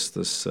faktiski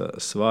tas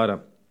svara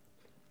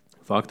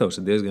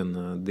faktors ir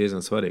diezgan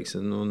svarīgs.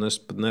 Es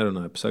pat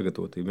nerunāju par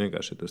sagatavotību.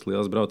 Vienkārši, ja tu esi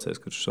liels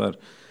braucējs, kurš svar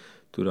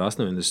tur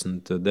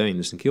 80,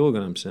 90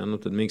 kg, ja?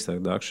 Tad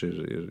mīkstāk dakša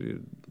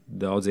ir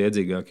daudz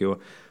iedzīgāk, jo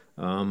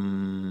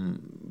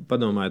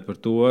padomājiet par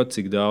to,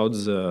 cik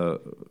daudz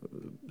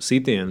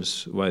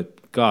sitienus vai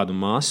kādu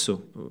masu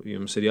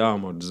jums ir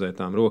jāamortizē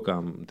tām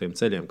rokām, tiem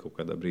ceļiem kaut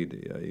kādā brīdī.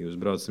 Ja jūs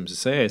braucat, jums ir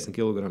 60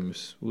 kg,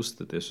 jūs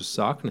uzstaties uz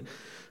sakni,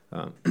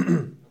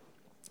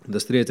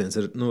 tas trieciens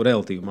ir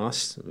relatīvi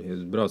mazs. Ja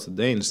jūs braucat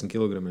 90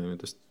 kg,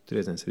 tas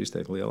trieciens ir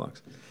izteikti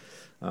lielāks.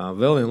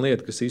 Vēl viena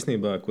lieta, kas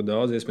īstenībā, ko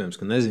daudz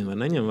iespējams, ka nezinu vai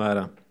neņem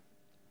vērā,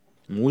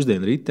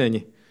 mūsdienu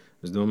riteņi.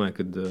 Es domāju,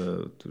 ka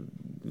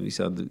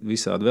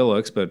visādi velo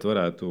eksperti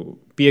varētu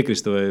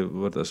piekrist vai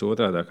var tās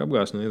otrādāk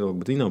apgāst no iedalīt,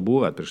 bet viņi nav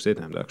būvēti priekš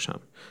cietām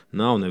dakšām.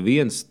 Nav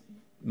neviens,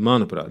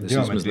 manuprāt,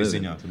 ģeometrijas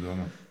ziņā, tu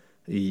domā?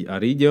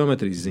 Arī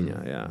ģeometrijas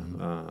ziņā, jā.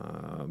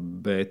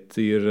 Bet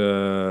ir,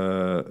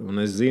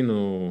 un es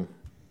zinu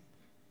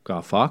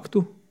kā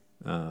faktu,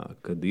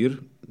 kad ir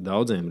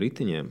daudziem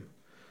ritiņiem,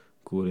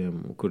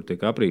 kuri tiek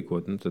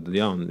aprīkoti, tad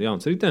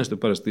jauns ritenis, tu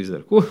parasti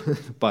izdari. Ko?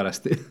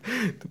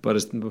 Tu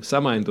parasti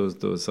samaini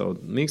to savu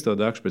mīksto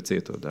dakšu pret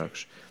cieto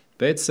dakšu.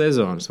 Pēc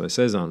sezonas vai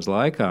sezonas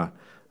laikā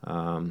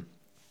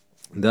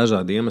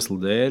dažādu iemeslu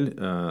dēļ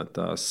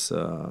tās,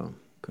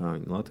 kā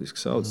viņi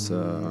latviski sauc,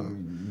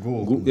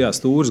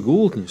 stūras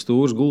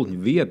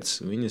gultņu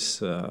vietas, viņas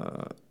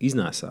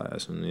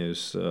iznēsājās. Un, ja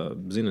jūs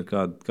zināt,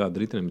 kāda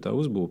ritenim tā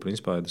uzbūve,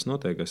 principā, ja tas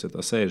notiekās, ja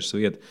tā sēžas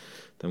vieta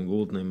tam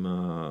gultnim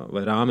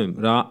vai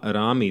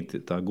rāmīt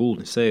tā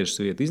gultņa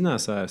sēžas vieta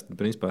iznēsājās, tad,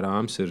 principā,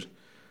 rāms ir,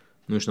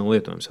 viņš nav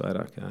lietojams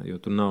vairāk, jā, jo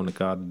tur nav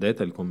nekāda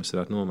detaļa, ko mēs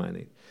varētu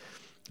nomainīt.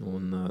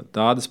 Un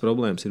tādas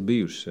problēmas ir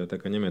bijušas. Ja,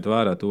 tā kā ņemiet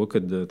vērā to, ka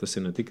tas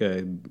ir ne tikai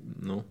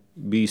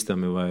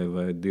bīstami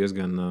vai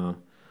diezgan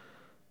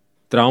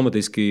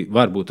traumatiski,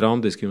 var būt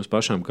traumatiski jums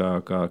pašam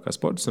kā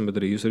sportistam, bet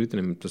arī jūsu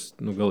ritenim tas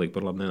galīgi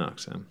par labu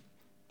nenāks. Ja.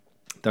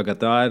 Tā kā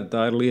tā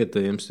ir lieta,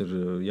 ja jums ir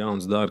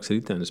jauns, dārgs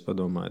ritenis,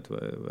 padomājiet,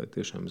 vai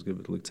tiešām jūs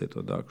gribat likt cieto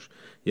dakšu.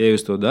 Ja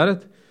jūs to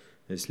darat,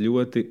 es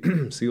ļoti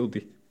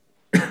silti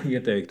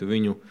ieteiktu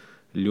viņu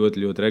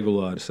ļoti, ļoti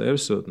regulāri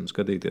servisot un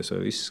skatīties, vai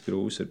visas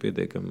skrūves ir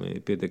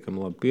pietiekami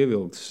labi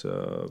pievilktas.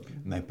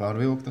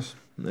 Nepārvilktas?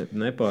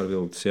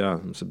 Nepārvilktas, jā.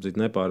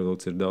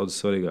 Nepārvilktas ir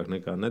daudz svarīgāk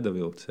nekā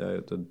nedavilktas, jā,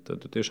 jo tad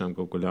tu tiešām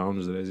kaut ko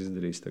ļaunu uzreiz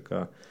izdarīsi. Tā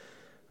kā,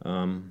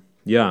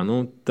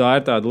 tā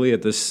ir tāda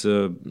lieta, es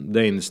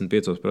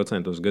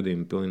 95%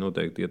 gadījumu pilnīgi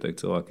noteikti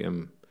ieteiktu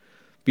cilvēkiem.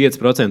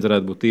 5%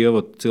 varētu būt tie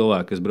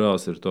cilvēki, kas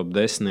brauc ar top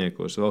 10,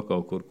 vēl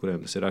kaut kur,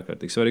 kuriem tas ir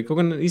ārkārtīgi svarīgi. Kaut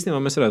gan īstenībā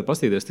mēs varētu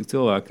pastīties, cik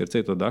cilvēki ar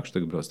cieto dakšu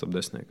tagad brauc top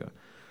 10.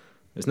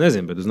 Es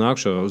nezinu, bet uz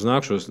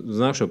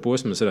nākšo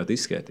posmu mēs varētu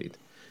izskaitīt.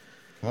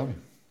 Labi.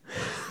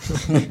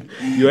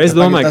 Jo es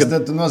domāju, ka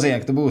tas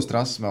nozīmē, ka tu būsi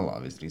trases malā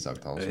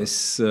visdrīzāk talsos. Es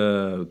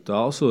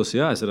talsos,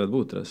 jā, es varētu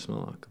būt trases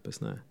malā,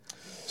 kāpēc ne?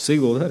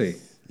 Sigulda arī.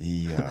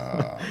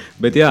 Jā.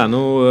 Bet jā,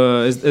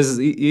 es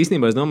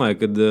īstenībā domāju,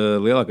 ka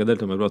lielākā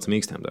daļa tomēr brauc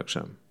mīkstām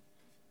dakšām.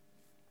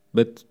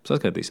 Bet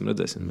saskaitīsim,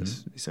 redzēsim, mēs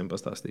visiem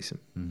pastāstīsim.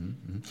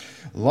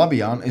 Labi,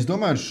 Jāni, es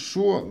domāju,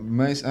 šo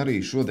mēs arī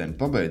šodien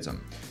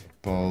pabeidzam.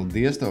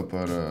 Paldies tev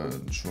par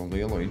šo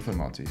lielo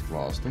informācijas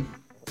klāstu.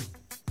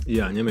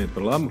 Jā, ņemiet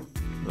par labu.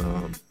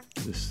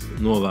 es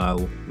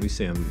novēlu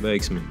visiem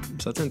veiksmi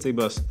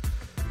sacensībās.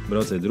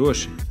 Brauciet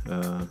droši,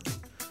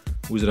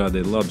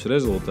 uzrādiet labus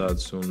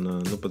rezultātus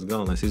un pats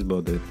galvenais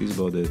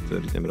izbaudiet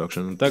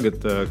riteņbraukšanu. Un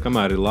tagad,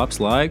 kamēr ir labs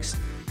laiks,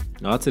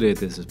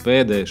 atcerieties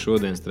pēdējais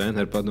šodienas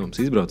treneru padoms,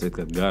 izbrauciet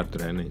kādu garu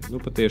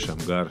treniņu. Patiešām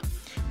garu.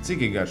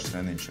 Cik ir garš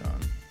treniņš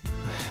šādi?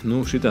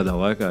 Šitādā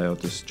laikā jau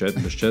tas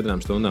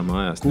 4 stundām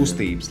mājās.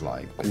 Kustības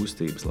laika.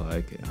 Kustības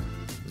laika, jā.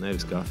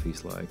 Nevis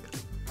kafijas laika.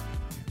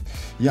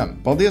 Jā,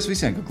 paldies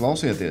visiem, ka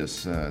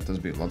klausieties. Tas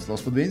bija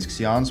Vladislavs Padvīnskis,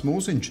 Jānis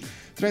Mūsiņš.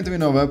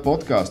 Trentavīno.lv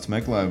podcasts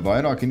meklē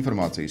vairāk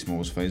informācijas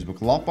mūsu Facebook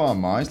lapā,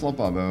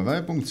 mājaslapā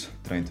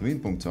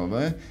www.trentavīn.lv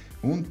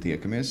un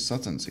tiekamies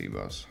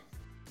sacensībās.